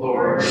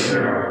 Lord,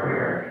 hear our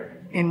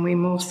prayer. And we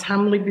most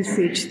humbly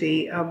beseech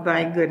thee of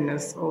thy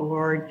goodness, O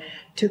Lord,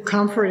 to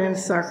comfort and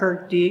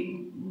succor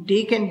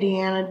Deacon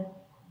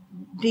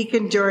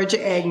George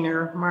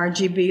Agner,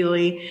 Margie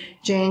Beeley,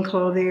 Jane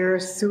Clothier,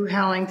 Sue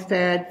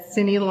Hallingstad,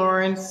 Cindy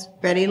Lawrence,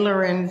 Betty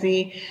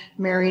Lorenzi,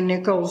 Mary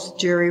Nichols,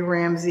 Jerry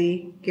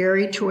Ramsey,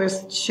 Gary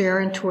Twist,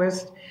 Sharon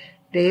Twist,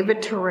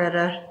 David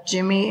Toretta,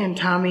 Jimmy and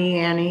Tommy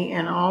Annie,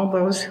 and all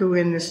those who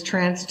in this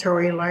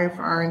transitory life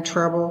are in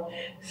trouble,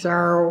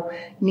 sorrow,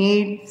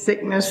 need,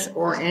 sickness,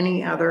 or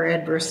any other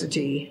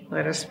adversity.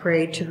 Let us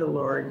pray to the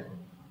Lord.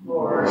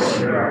 Lord,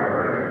 hear our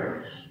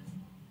prayer.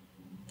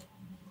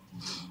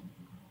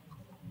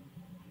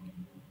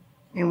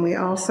 And we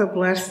also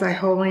bless thy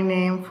holy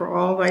name for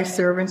all thy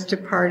servants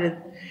departed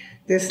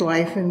this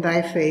life in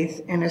thy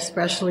faith, and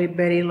especially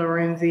Betty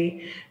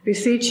Lorenzi,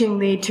 beseeching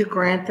thee to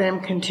grant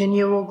them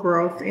continual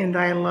growth in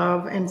thy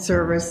love and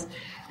service,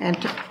 and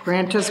to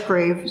grant us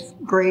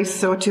grace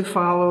so to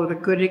follow the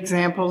good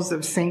examples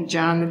of St.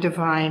 John the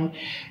Divine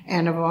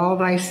and of all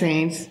thy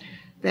saints,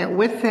 that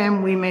with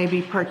them we may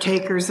be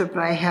partakers of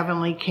thy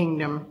heavenly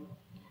kingdom.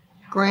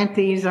 Grant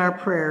these our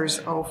prayers,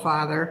 O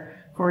Father,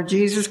 for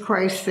Jesus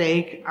Christ's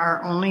sake,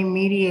 our only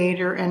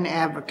mediator and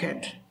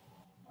advocate.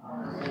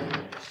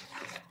 Amen.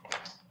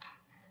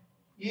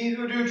 Ye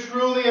who do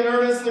truly and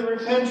earnestly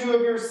repent you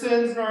of your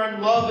sins and are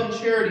in love and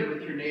charity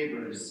with your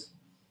neighbors,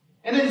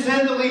 and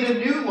intend to lead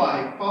a new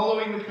life,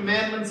 following the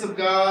commandments of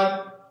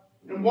God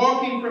and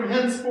walking from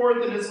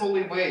henceforth in his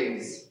holy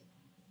ways,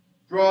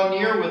 draw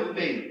near with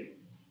faith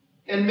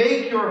and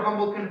make your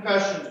humble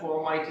confession to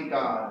Almighty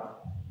God,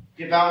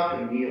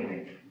 devoutly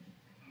kneeling.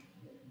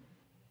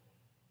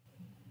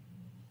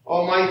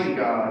 Almighty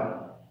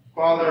God,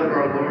 Father of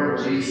our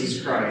Lord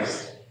Jesus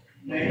Christ,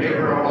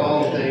 maker of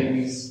all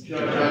things,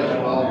 judge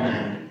of all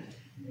men,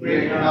 we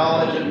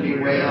acknowledge and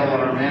bewail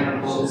our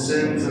manifold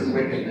sins and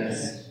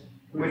wickedness,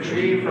 which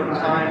we from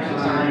time to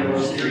time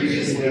most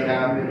grievously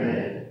have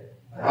committed,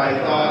 by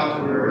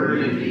thought, word,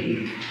 and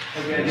deed,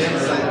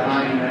 against thy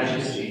divine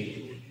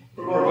majesty,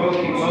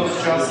 provoking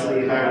most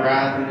justly thy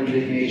wrath and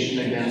indignation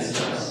against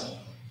us.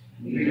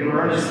 We do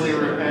earnestly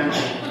repent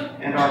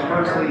and are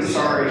heartily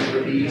sorry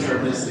for these our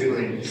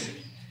misdoings.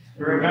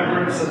 The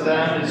remembrance of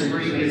them is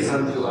grievous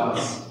unto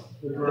us.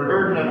 The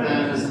burden of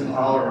them is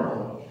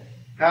intolerable.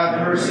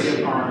 Have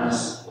mercy upon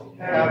us.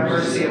 Have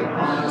mercy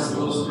upon us,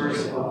 most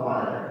merciful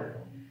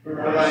Father. For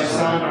thy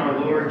Son,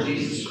 our Lord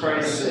Jesus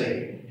Christ's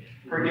sake,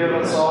 forgive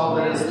us all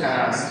that is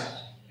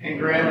past, and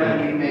grant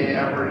that we may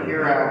ever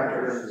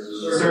hereafter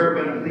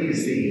serve and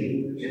please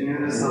thee in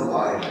newness of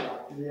life,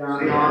 to the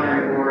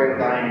honor and glory of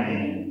thy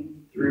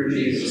name, through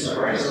Jesus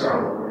Christ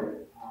our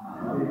Lord.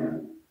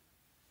 Amen.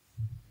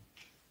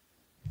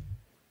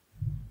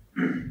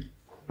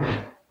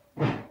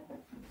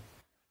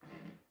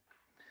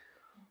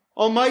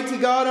 Almighty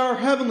God, our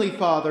heavenly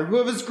Father, who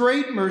of his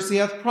great mercy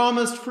hath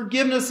promised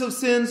forgiveness of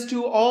sins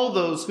to all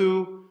those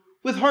who,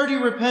 with hearty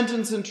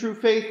repentance and true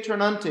faith,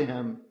 turn unto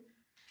him,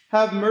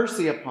 have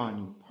mercy upon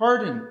you,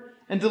 pardon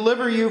and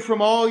deliver you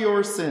from all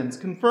your sins,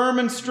 confirm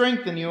and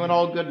strengthen you in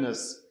all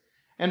goodness,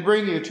 and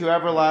bring you to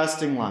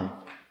everlasting life,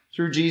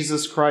 through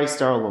Jesus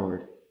Christ our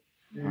Lord.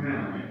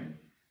 Amen.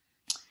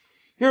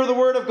 Hear the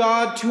word of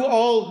God to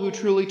all who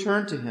truly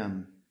turn to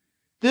him.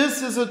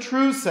 This is a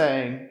true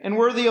saying and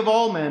worthy of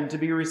all men to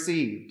be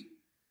received,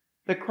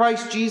 that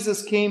Christ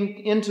Jesus came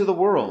into the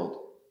world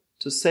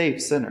to save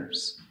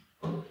sinners.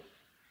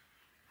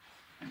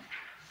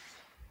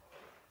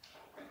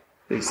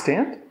 Please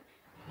stand.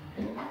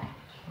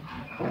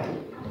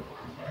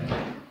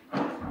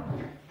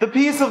 The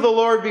peace of the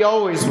Lord be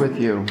always with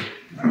you.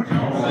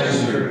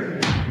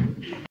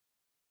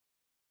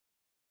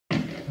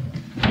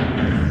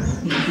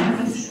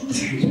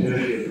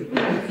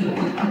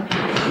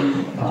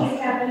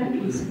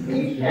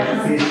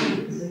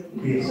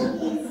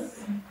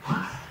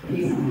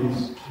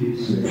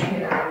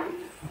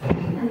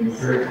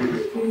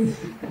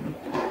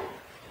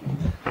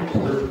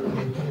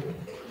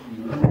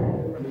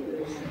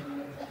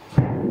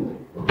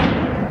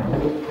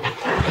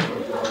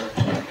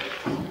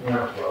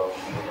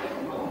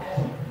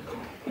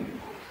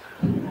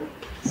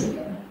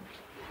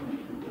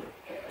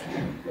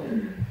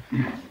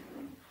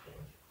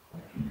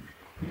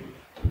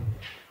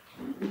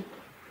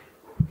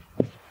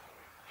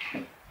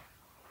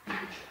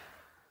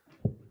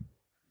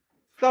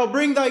 Thou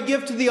bring thy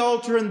gift to the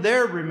altar, and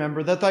there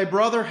remember that thy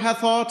brother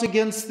hath aught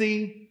against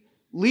thee.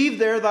 Leave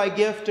there thy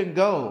gift and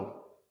go.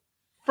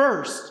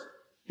 First,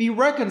 be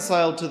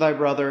reconciled to thy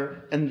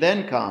brother, and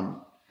then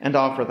come and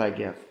offer thy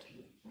gift.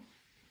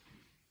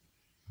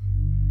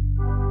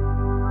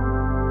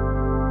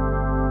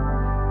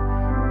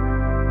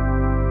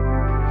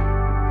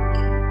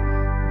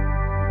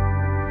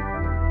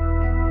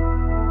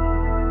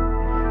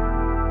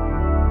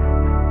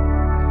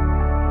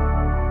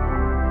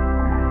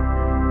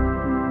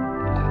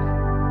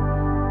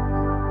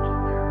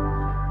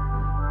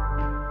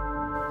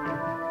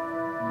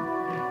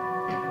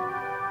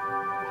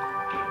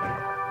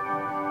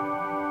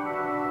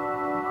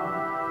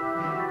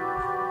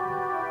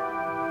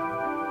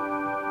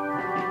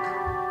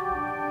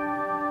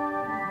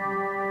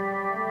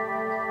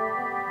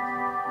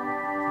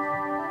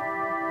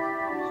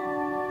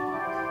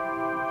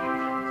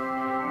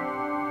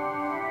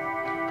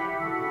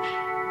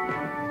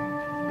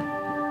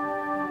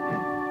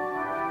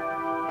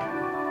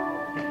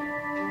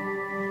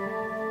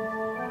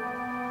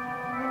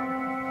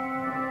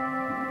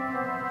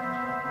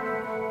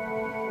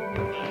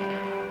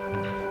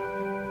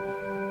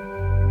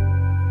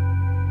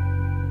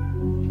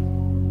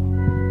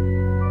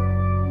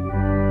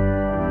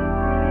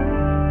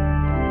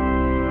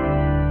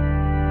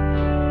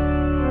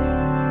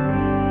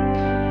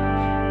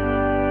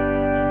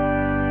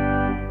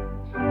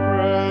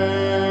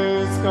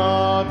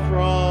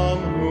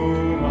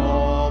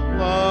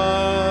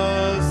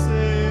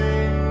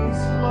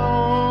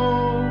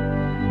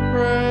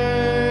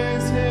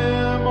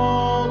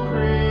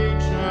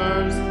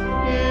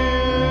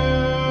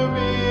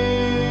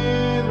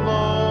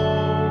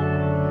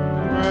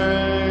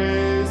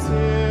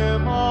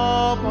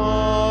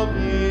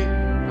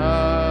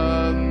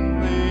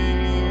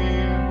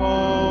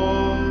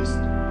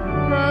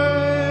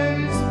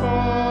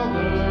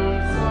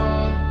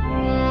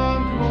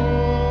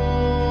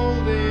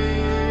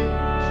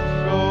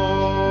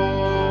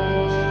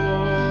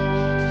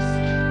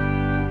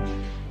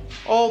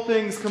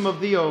 come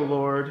of thee, O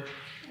Lord.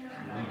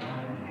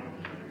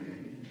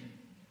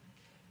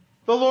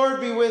 The Lord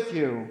be with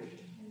you.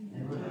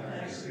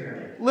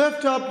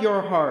 Lift up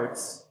your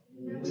hearts.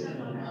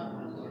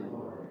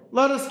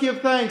 Let us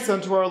give thanks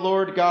unto our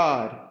Lord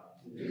God.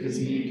 It is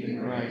meet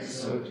and right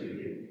so to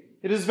do.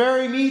 It is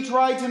very meet,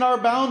 right, and our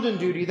bounden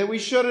duty that we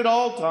should at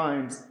all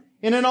times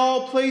and in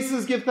all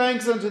places give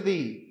thanks unto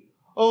thee,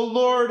 O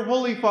Lord,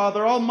 Holy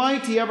Father,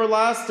 Almighty,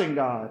 everlasting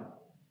God,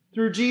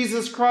 through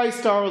Jesus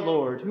Christ our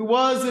Lord, who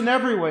was in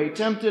every way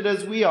tempted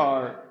as we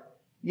are,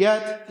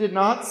 yet did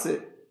not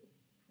sin,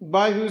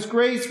 by whose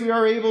grace we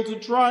are able to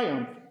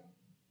triumph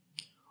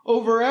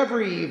over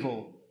every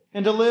evil,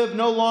 and to live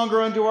no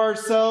longer unto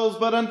ourselves,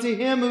 but unto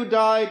him who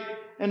died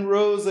and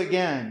rose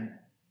again.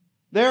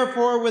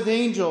 Therefore, with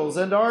angels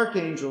and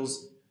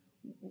archangels,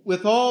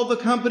 with all the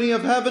company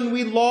of heaven,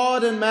 we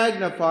laud and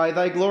magnify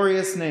thy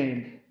glorious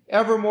name,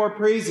 evermore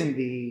praising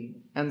thee,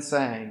 and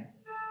sang.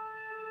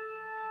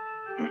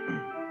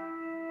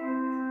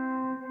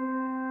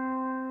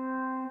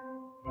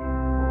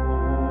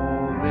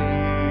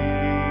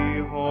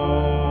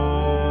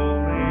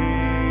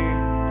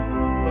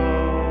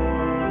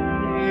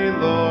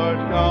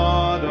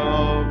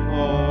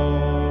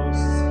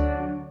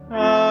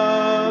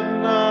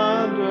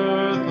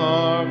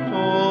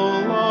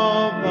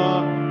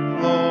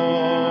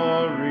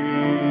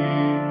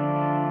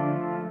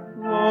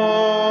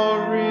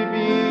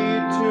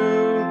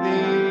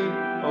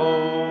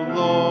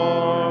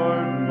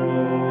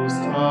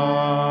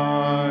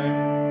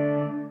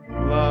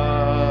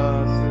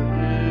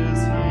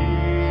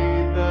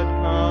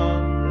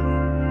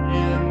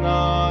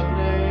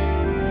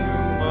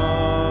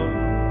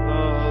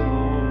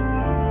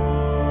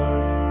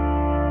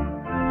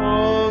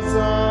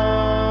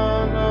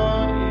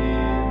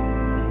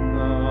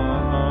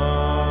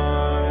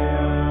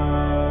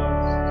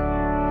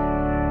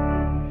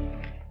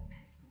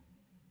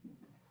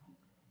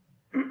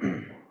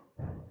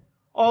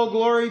 All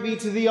glory be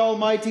to thee,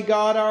 Almighty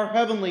God, our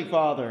heavenly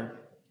Father,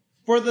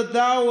 for that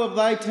thou of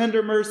thy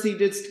tender mercy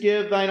didst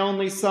give thine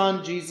only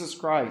Son, Jesus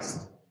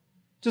Christ,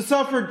 to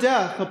suffer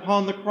death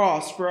upon the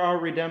cross for our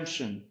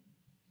redemption,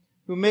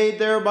 who made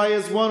there by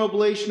his one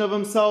oblation of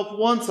himself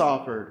once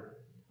offered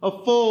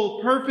a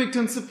full, perfect,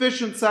 and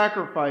sufficient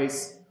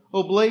sacrifice,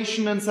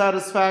 oblation, and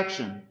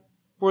satisfaction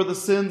for the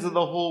sins of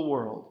the whole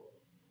world,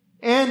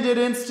 and did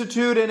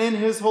institute and in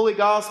his holy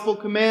gospel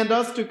command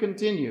us to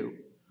continue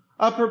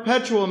a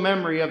perpetual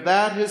memory of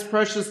that his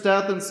precious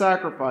death and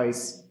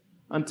sacrifice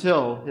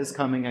until his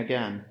coming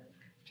again.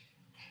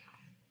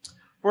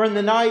 For in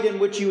the night in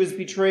which he was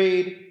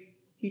betrayed,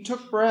 he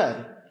took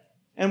bread,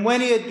 and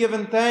when he had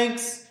given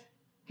thanks,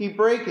 he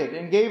brake it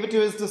and gave it to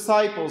his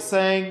disciples,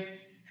 saying,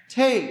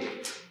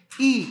 "Take,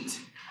 eat.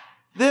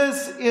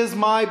 This is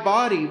my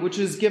body, which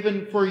is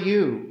given for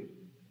you.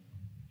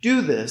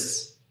 Do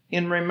this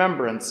in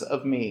remembrance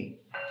of me."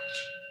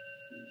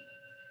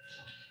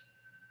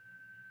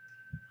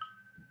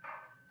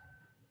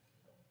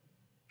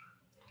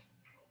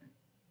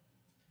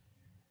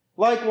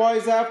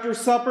 Likewise, after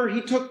supper,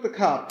 he took the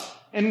cup,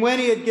 and when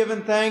he had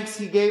given thanks,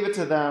 he gave it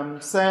to them,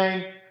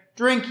 saying,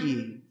 "Drink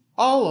ye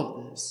all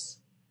of this.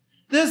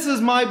 This is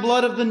my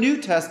blood of the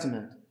New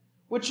Testament,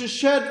 which is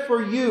shed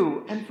for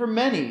you and for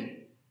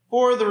many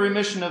for the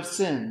remission of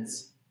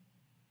sins.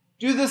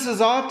 Do this as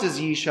oft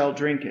as ye shall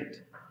drink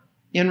it,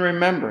 in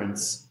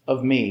remembrance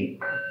of me."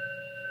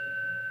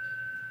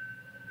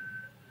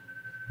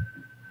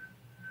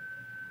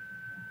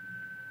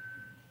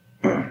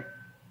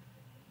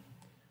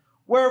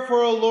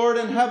 Wherefore, O Lord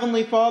and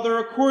Heavenly Father,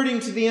 according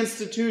to the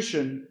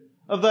institution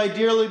of thy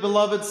dearly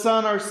beloved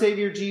Son, our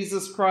Savior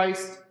Jesus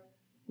Christ,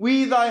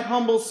 we, thy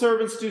humble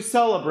servants, do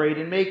celebrate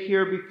and make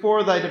here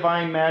before thy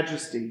divine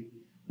majesty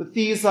with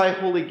these thy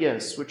holy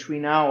gifts, which we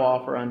now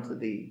offer unto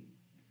thee.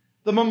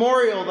 The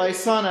memorial thy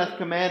Son hath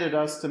commanded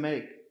us to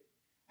make,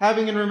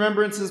 having in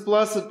remembrance his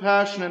blessed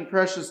passion and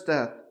precious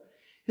death,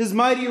 his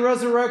mighty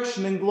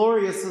resurrection and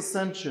glorious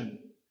ascension,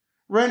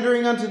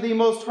 rendering unto thee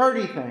most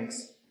hearty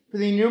thanks for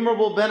the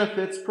innumerable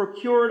benefits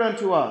procured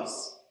unto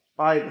us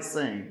by the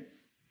same.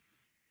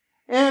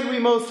 And we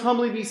most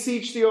humbly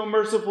beseech thee, O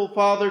merciful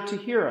Father, to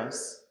hear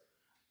us,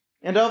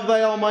 and of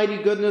thy almighty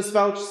goodness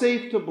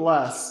vouchsafe to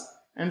bless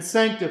and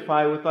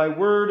sanctify with thy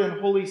word and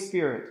Holy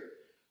Spirit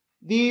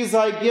these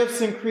thy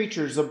gifts and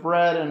creatures of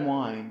bread and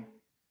wine,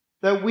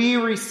 that we,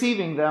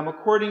 receiving them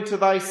according to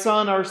thy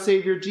Son, our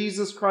Savior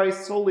Jesus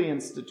Christ's holy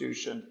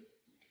institution,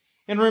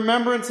 in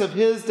remembrance of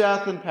his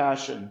death and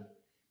passion,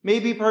 may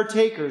be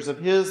partakers of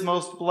his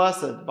most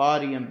blessed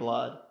body and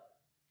blood.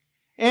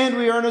 And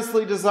we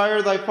earnestly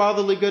desire thy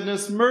fatherly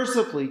goodness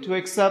mercifully to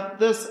accept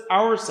this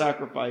our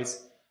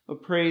sacrifice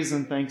of praise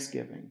and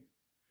thanksgiving,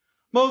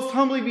 most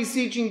humbly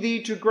beseeching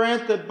thee to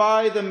grant that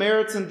by the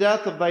merits and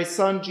death of thy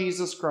Son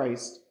Jesus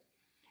Christ,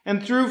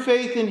 and through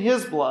faith in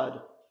his blood,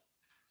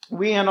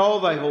 we and all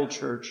thy whole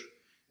church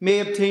may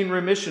obtain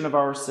remission of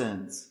our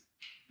sins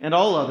and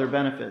all other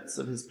benefits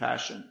of his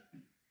passion.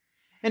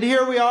 And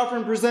here we offer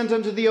and present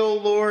unto thee, O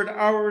Lord,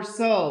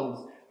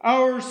 ourselves,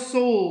 our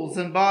souls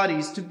and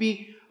bodies, to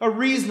be a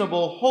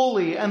reasonable,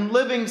 holy, and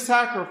living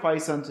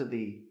sacrifice unto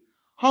thee,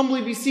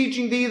 humbly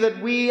beseeching thee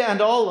that we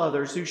and all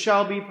others who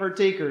shall be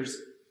partakers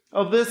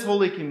of this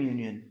holy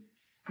communion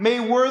may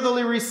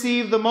worthily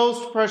receive the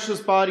most precious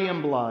body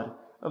and blood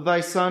of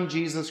thy Son,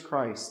 Jesus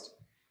Christ,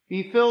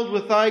 be filled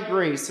with thy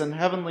grace and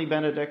heavenly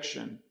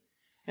benediction,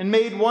 and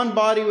made one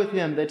body with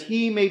him, that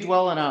he may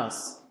dwell in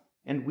us,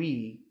 and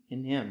we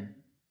in him.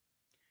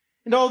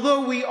 And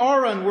although we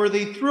are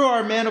unworthy through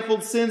our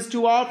manifold sins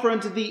to offer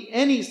unto thee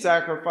any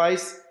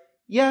sacrifice,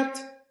 yet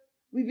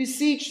we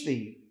beseech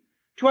thee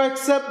to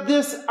accept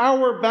this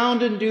our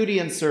bounden duty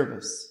and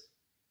service,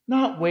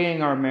 not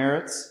weighing our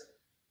merits,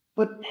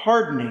 but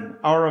pardoning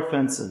our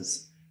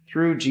offenses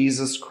through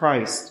Jesus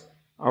Christ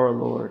our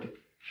Lord,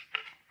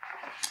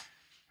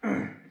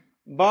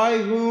 by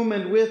whom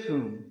and with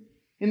whom,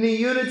 in the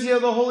unity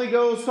of the Holy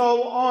Ghost,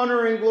 all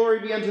honor and glory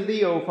be unto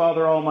thee, O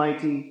Father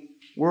Almighty,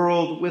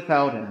 world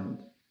without end.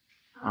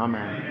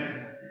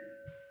 Amen.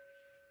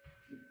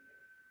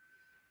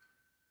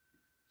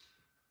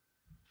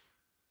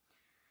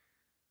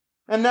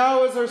 And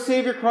now, as our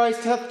Savior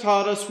Christ hath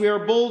taught us, we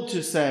are bold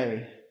to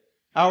say,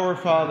 Our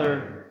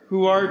Father,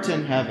 who art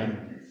in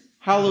heaven,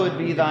 hallowed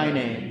be thy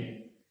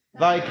name.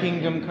 Thy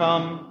kingdom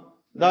come,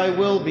 thy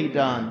will be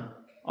done,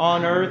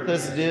 on earth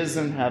as it is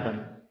in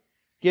heaven.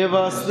 Give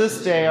us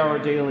this day our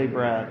daily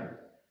bread,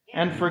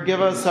 and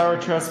forgive us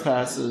our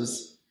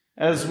trespasses,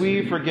 as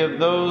we forgive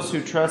those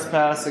who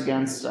trespass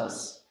against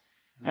us.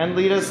 And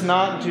lead us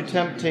not into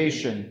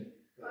temptation,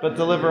 but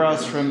deliver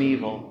us from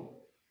evil.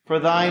 For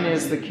thine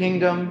is the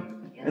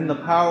kingdom, and the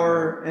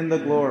power, and the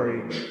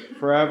glory,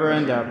 forever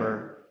and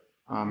ever.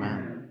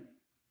 Amen.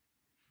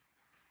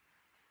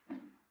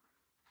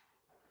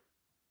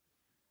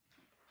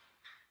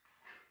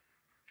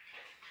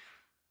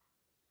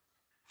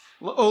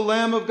 O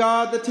Lamb of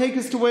God, that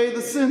takest away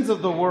the sins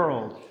of the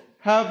world,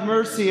 have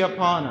mercy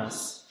upon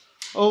us.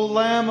 O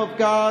Lamb of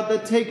God,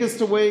 that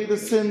takest away the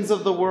sins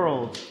of the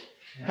world,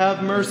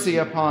 have mercy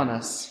upon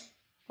us.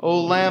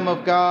 O Lamb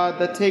of God,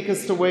 that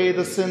takest away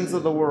the sins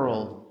of the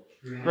world,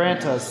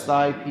 grant us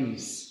thy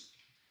peace.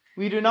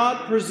 We do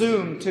not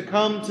presume to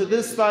come to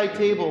this thy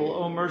table,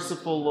 O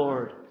merciful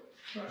Lord,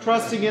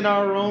 trusting in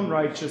our own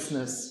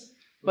righteousness,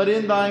 but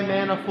in thy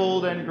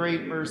manifold and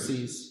great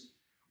mercies.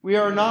 We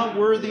are not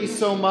worthy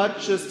so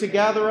much as to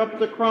gather up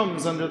the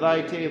crumbs under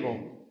thy table,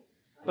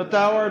 but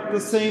thou art the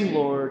same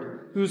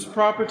Lord, whose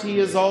property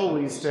is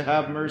always to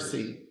have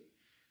mercy.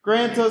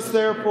 Grant us,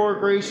 therefore,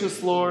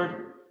 gracious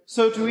Lord,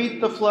 so to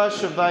eat the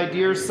flesh of thy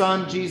dear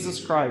Son,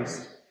 Jesus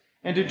Christ,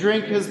 and to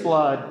drink his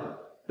blood,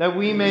 that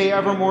we may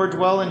evermore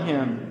dwell in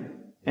him,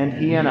 and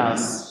he in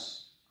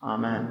us.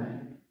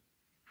 Amen.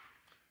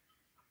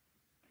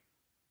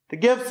 The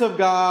gifts of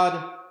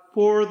God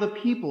for the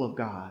people of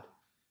God.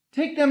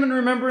 Take them in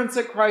remembrance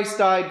that Christ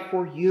died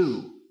for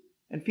you,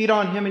 and feed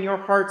on him in your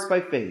hearts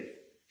by faith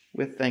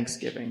with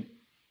thanksgiving.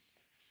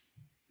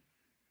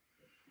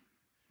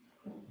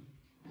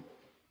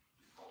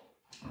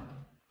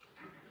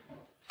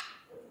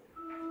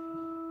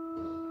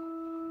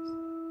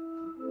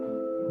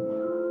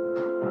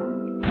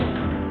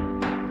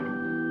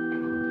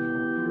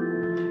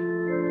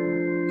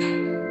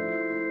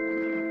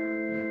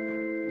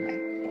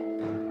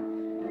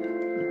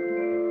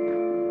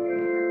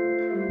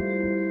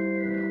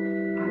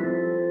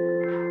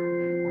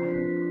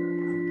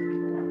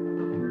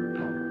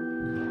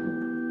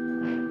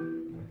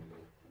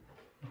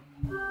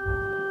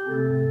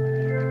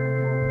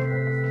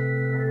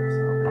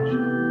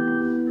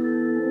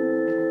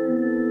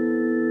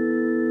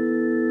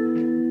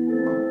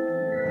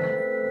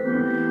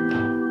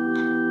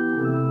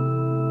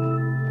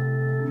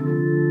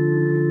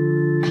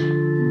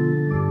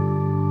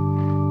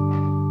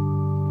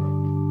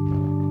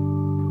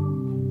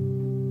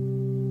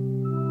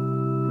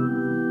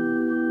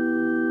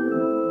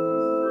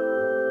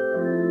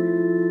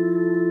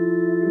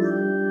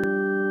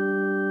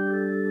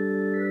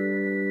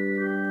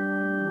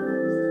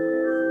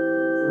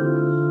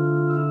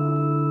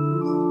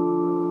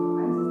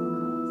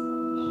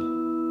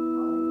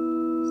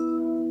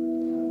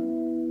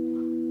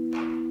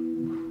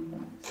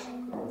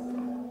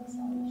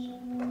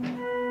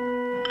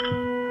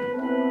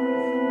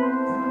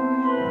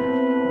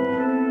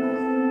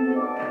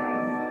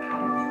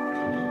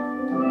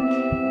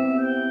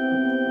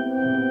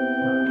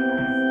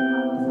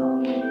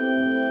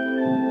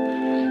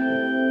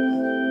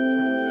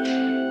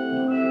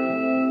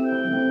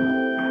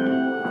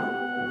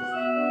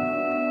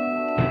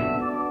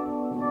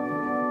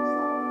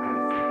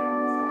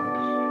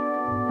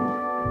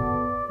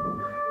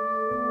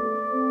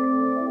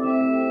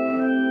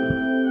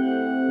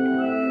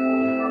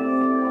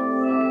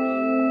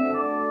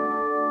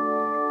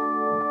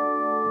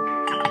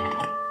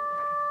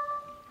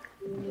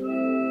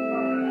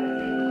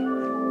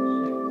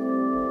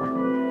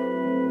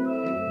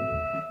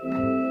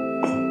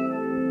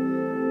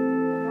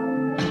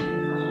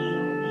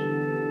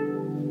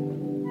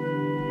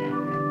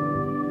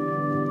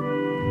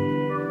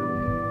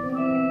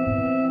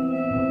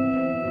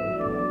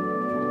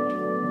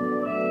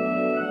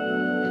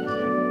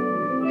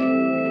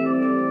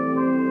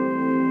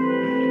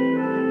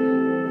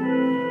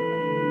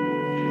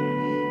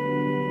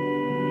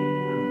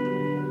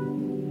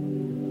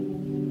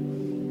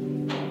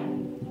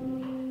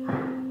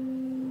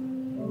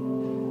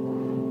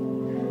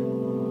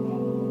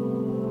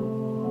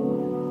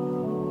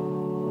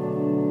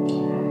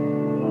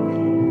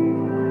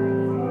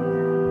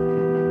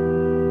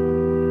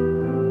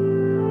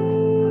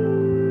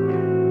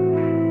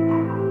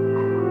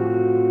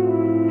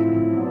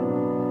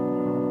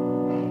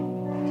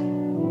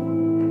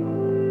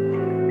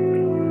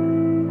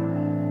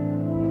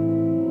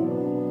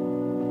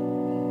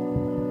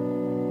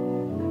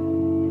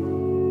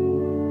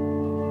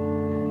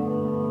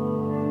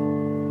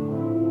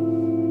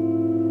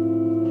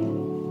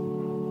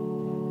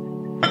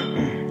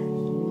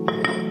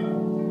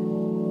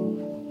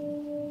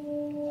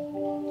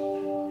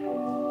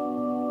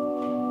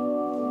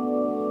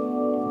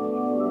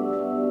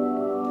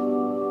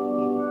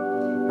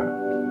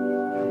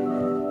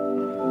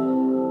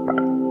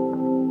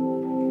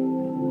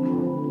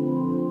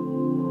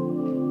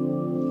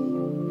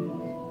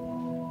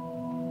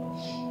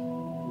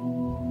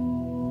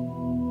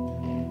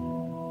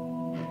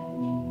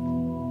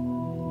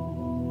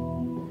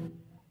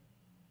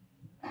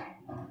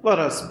 Let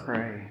us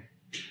pray.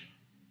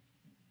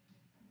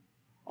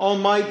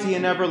 Almighty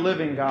and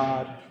ever-living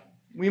God,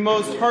 we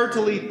most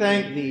heartily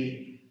thank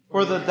Thee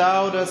for that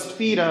Thou dost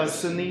feed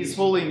us in these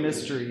holy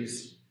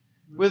mysteries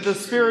with the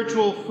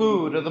spiritual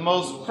food of the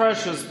most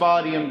precious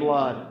body and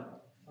blood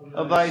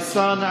of Thy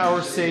Son,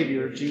 our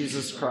Savior,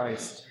 Jesus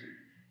Christ,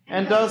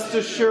 and dost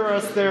assure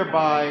us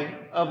thereby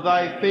of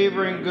Thy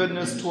favoring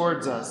goodness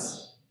towards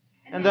us,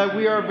 and that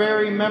we are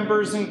very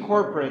members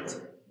incorporate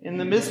in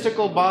the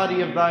mystical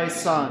body of Thy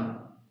Son,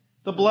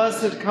 the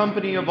blessed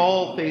company of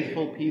all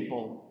faithful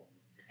people,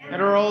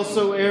 and are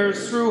also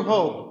heirs through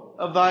hope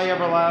of Thy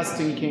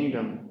everlasting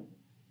kingdom.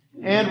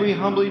 And we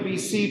humbly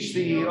beseech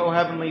Thee, O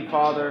Heavenly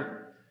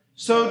Father,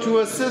 so to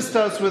assist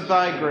us with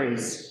Thy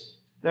grace,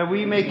 that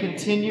we may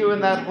continue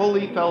in that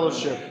holy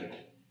fellowship,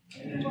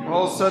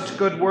 all such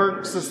good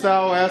works as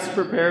Thou hast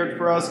prepared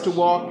for us to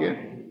walk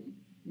in.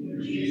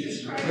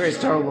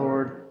 Christ our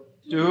Lord,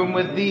 to whom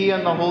with Thee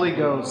and the Holy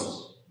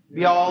Ghost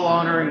be all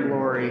honor and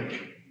glory,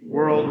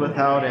 world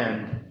without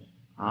end.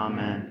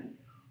 Amen.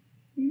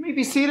 You may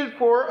be seated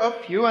for a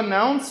few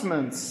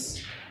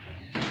announcements.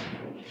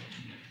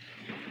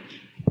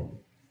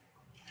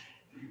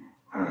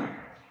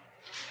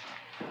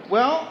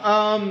 Well,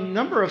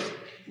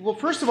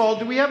 first of all,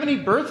 do we have any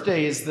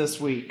birthdays this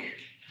week?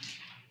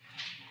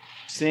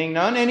 Seeing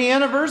none. Any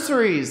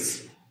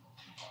anniversaries?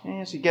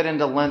 As you get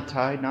into Lent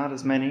tide, not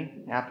as many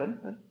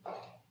happen.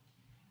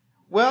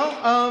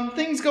 Well,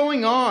 things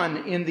going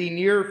on in the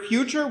near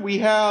future. We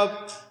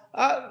have,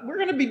 we're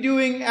going to be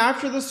doing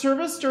after the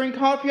service during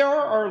coffee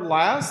hour,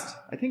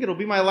 I think it'll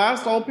be my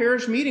last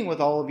all-parish meeting with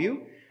all of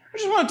you. I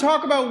just want to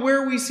talk about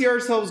where we see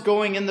ourselves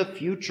going in the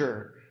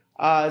future.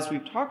 As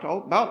we've talked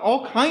about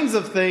all kinds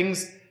of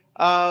things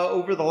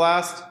over the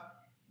last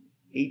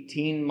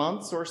 18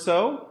 months or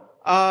so.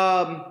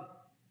 I'm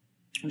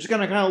just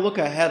going to kind of look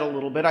ahead a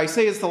little bit. I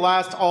say it's the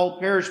last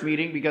all-parish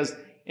meeting because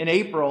in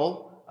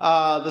April,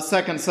 the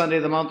second Sunday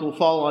of the month will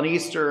fall on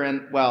Easter,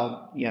 and,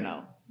 well, you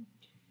know.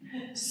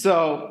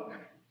 So,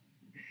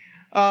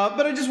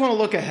 but I just want to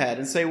look ahead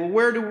and say, well,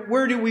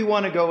 where do we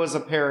want to go as a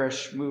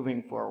parish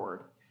moving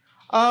forward?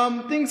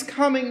 Things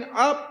coming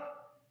up.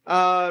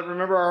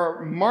 Remember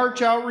our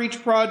March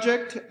outreach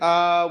project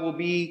will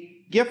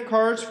be gift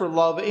cards for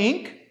Love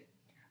Inc.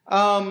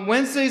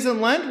 Wednesdays in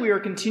Lent, we are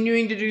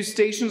continuing to do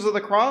Stations of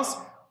the Cross.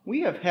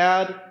 We have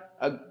had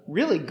a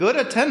really good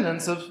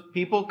attendance of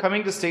people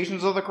coming to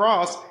Stations of the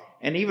Cross,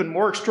 and even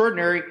more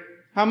extraordinary,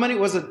 how many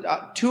was it?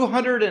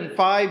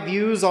 205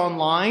 views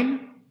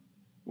online,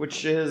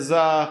 which is,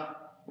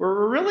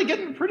 we're really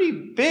getting a pretty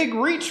big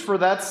reach for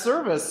that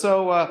service.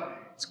 So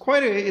it's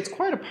quite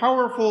a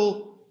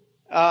powerful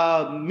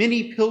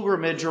mini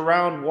pilgrimage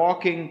around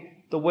walking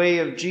the way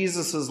of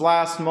Jesus'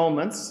 last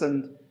moments.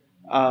 And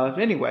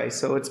anyway,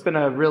 so it's been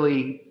a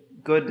really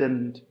good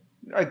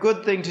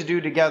thing to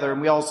do together. And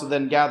we also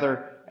then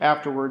gather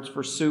afterwards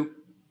for soup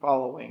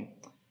following.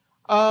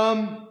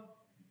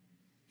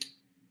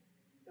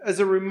 As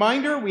a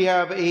reminder, we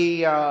have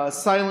a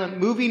silent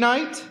movie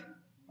night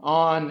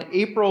on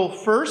April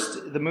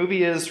 1st. The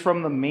movie is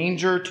From the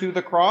Manger to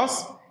the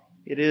Cross.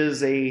 It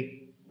is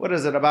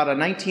about a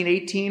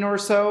 1918 or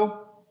so?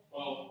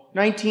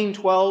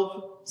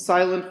 1912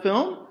 silent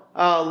film,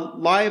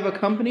 live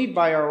accompanied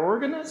by our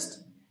organist.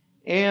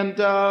 And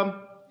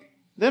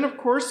then, of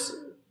course,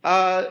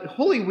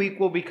 Holy Week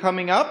will be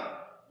coming up.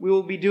 We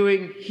will be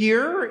doing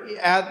here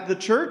at the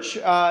church,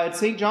 at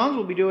St. John's,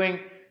 we'll be doing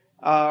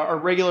our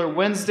regular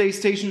Wednesday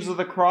Stations of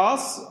the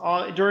Cross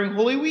during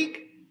Holy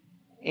Week.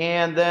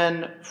 And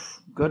then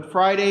Good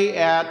Friday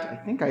at, I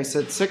think I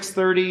said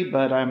 6:30,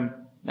 but I'm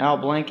now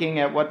blanking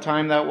at what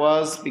time that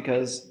was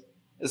because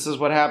this is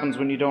what happens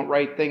when you don't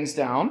write things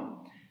down.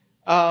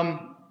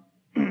 No,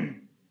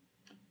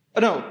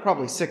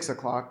 probably 6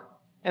 o'clock.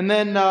 And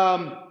then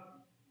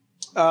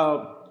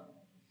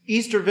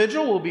Easter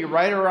Vigil will be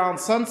right around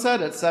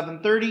sunset at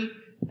 7:30,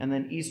 and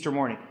then Easter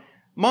morning.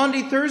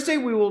 Maundy Thursday,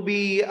 we will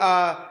be,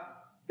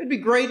 it'd be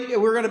great,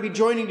 we're going to be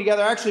joining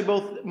together, actually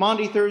both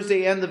Maundy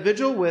Thursday and the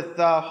Vigil with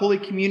Holy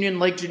Communion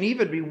Lake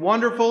Geneva. It'd be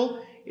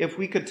wonderful if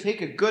we could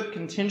take a good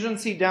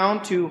contingency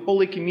down to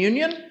Holy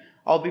Communion.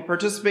 I'll be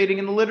participating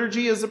in the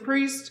liturgy as a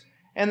priest.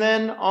 And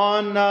then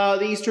on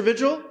the Easter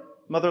Vigil,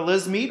 Mother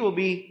Liz Mead will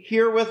be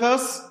here with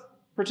us,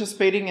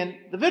 participating in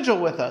the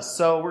Vigil with us.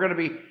 So we're going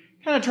to be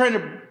kind of trying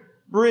to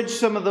bridge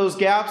some of those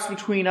gaps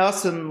between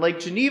us and Lake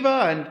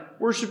Geneva and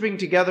worshiping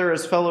together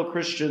as fellow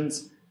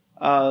Christians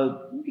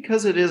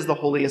because it is the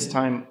holiest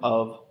time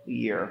of the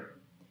year.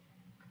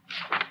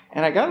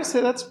 And I got to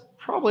say, that's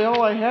probably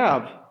all I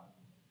have.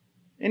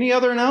 Any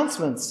other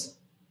announcements?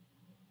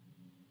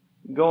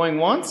 Going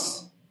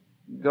once?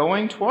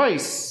 Going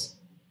twice.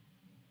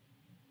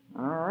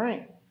 All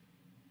right.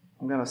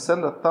 I'm going to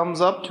send a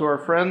thumbs up to our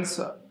friends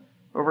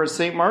over at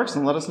St. Mark's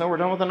and let us know we're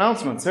done with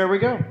announcements. There we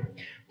go.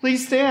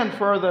 Please stand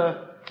for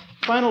the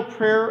final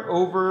prayer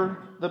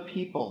over the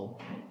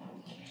people.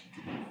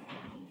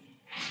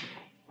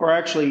 Or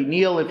actually,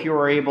 kneel if you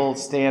are able,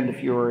 stand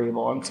if you are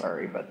able. I'm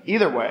sorry, but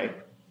either way.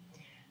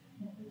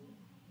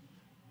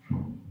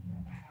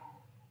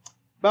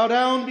 bow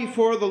down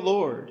before the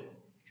Lord.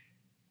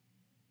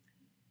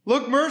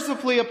 Look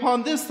mercifully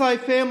upon this thy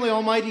family,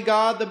 Almighty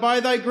God, that by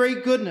thy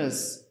great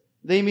goodness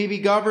they may be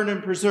governed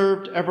and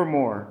preserved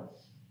evermore.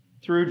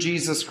 Through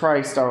Jesus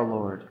Christ our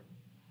Lord.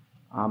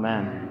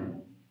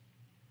 Amen.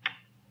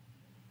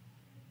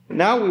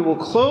 Now we will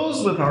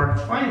close with our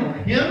final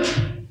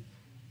hymn,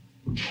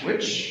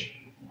 which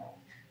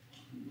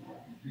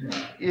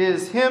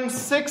is hymn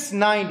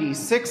 690.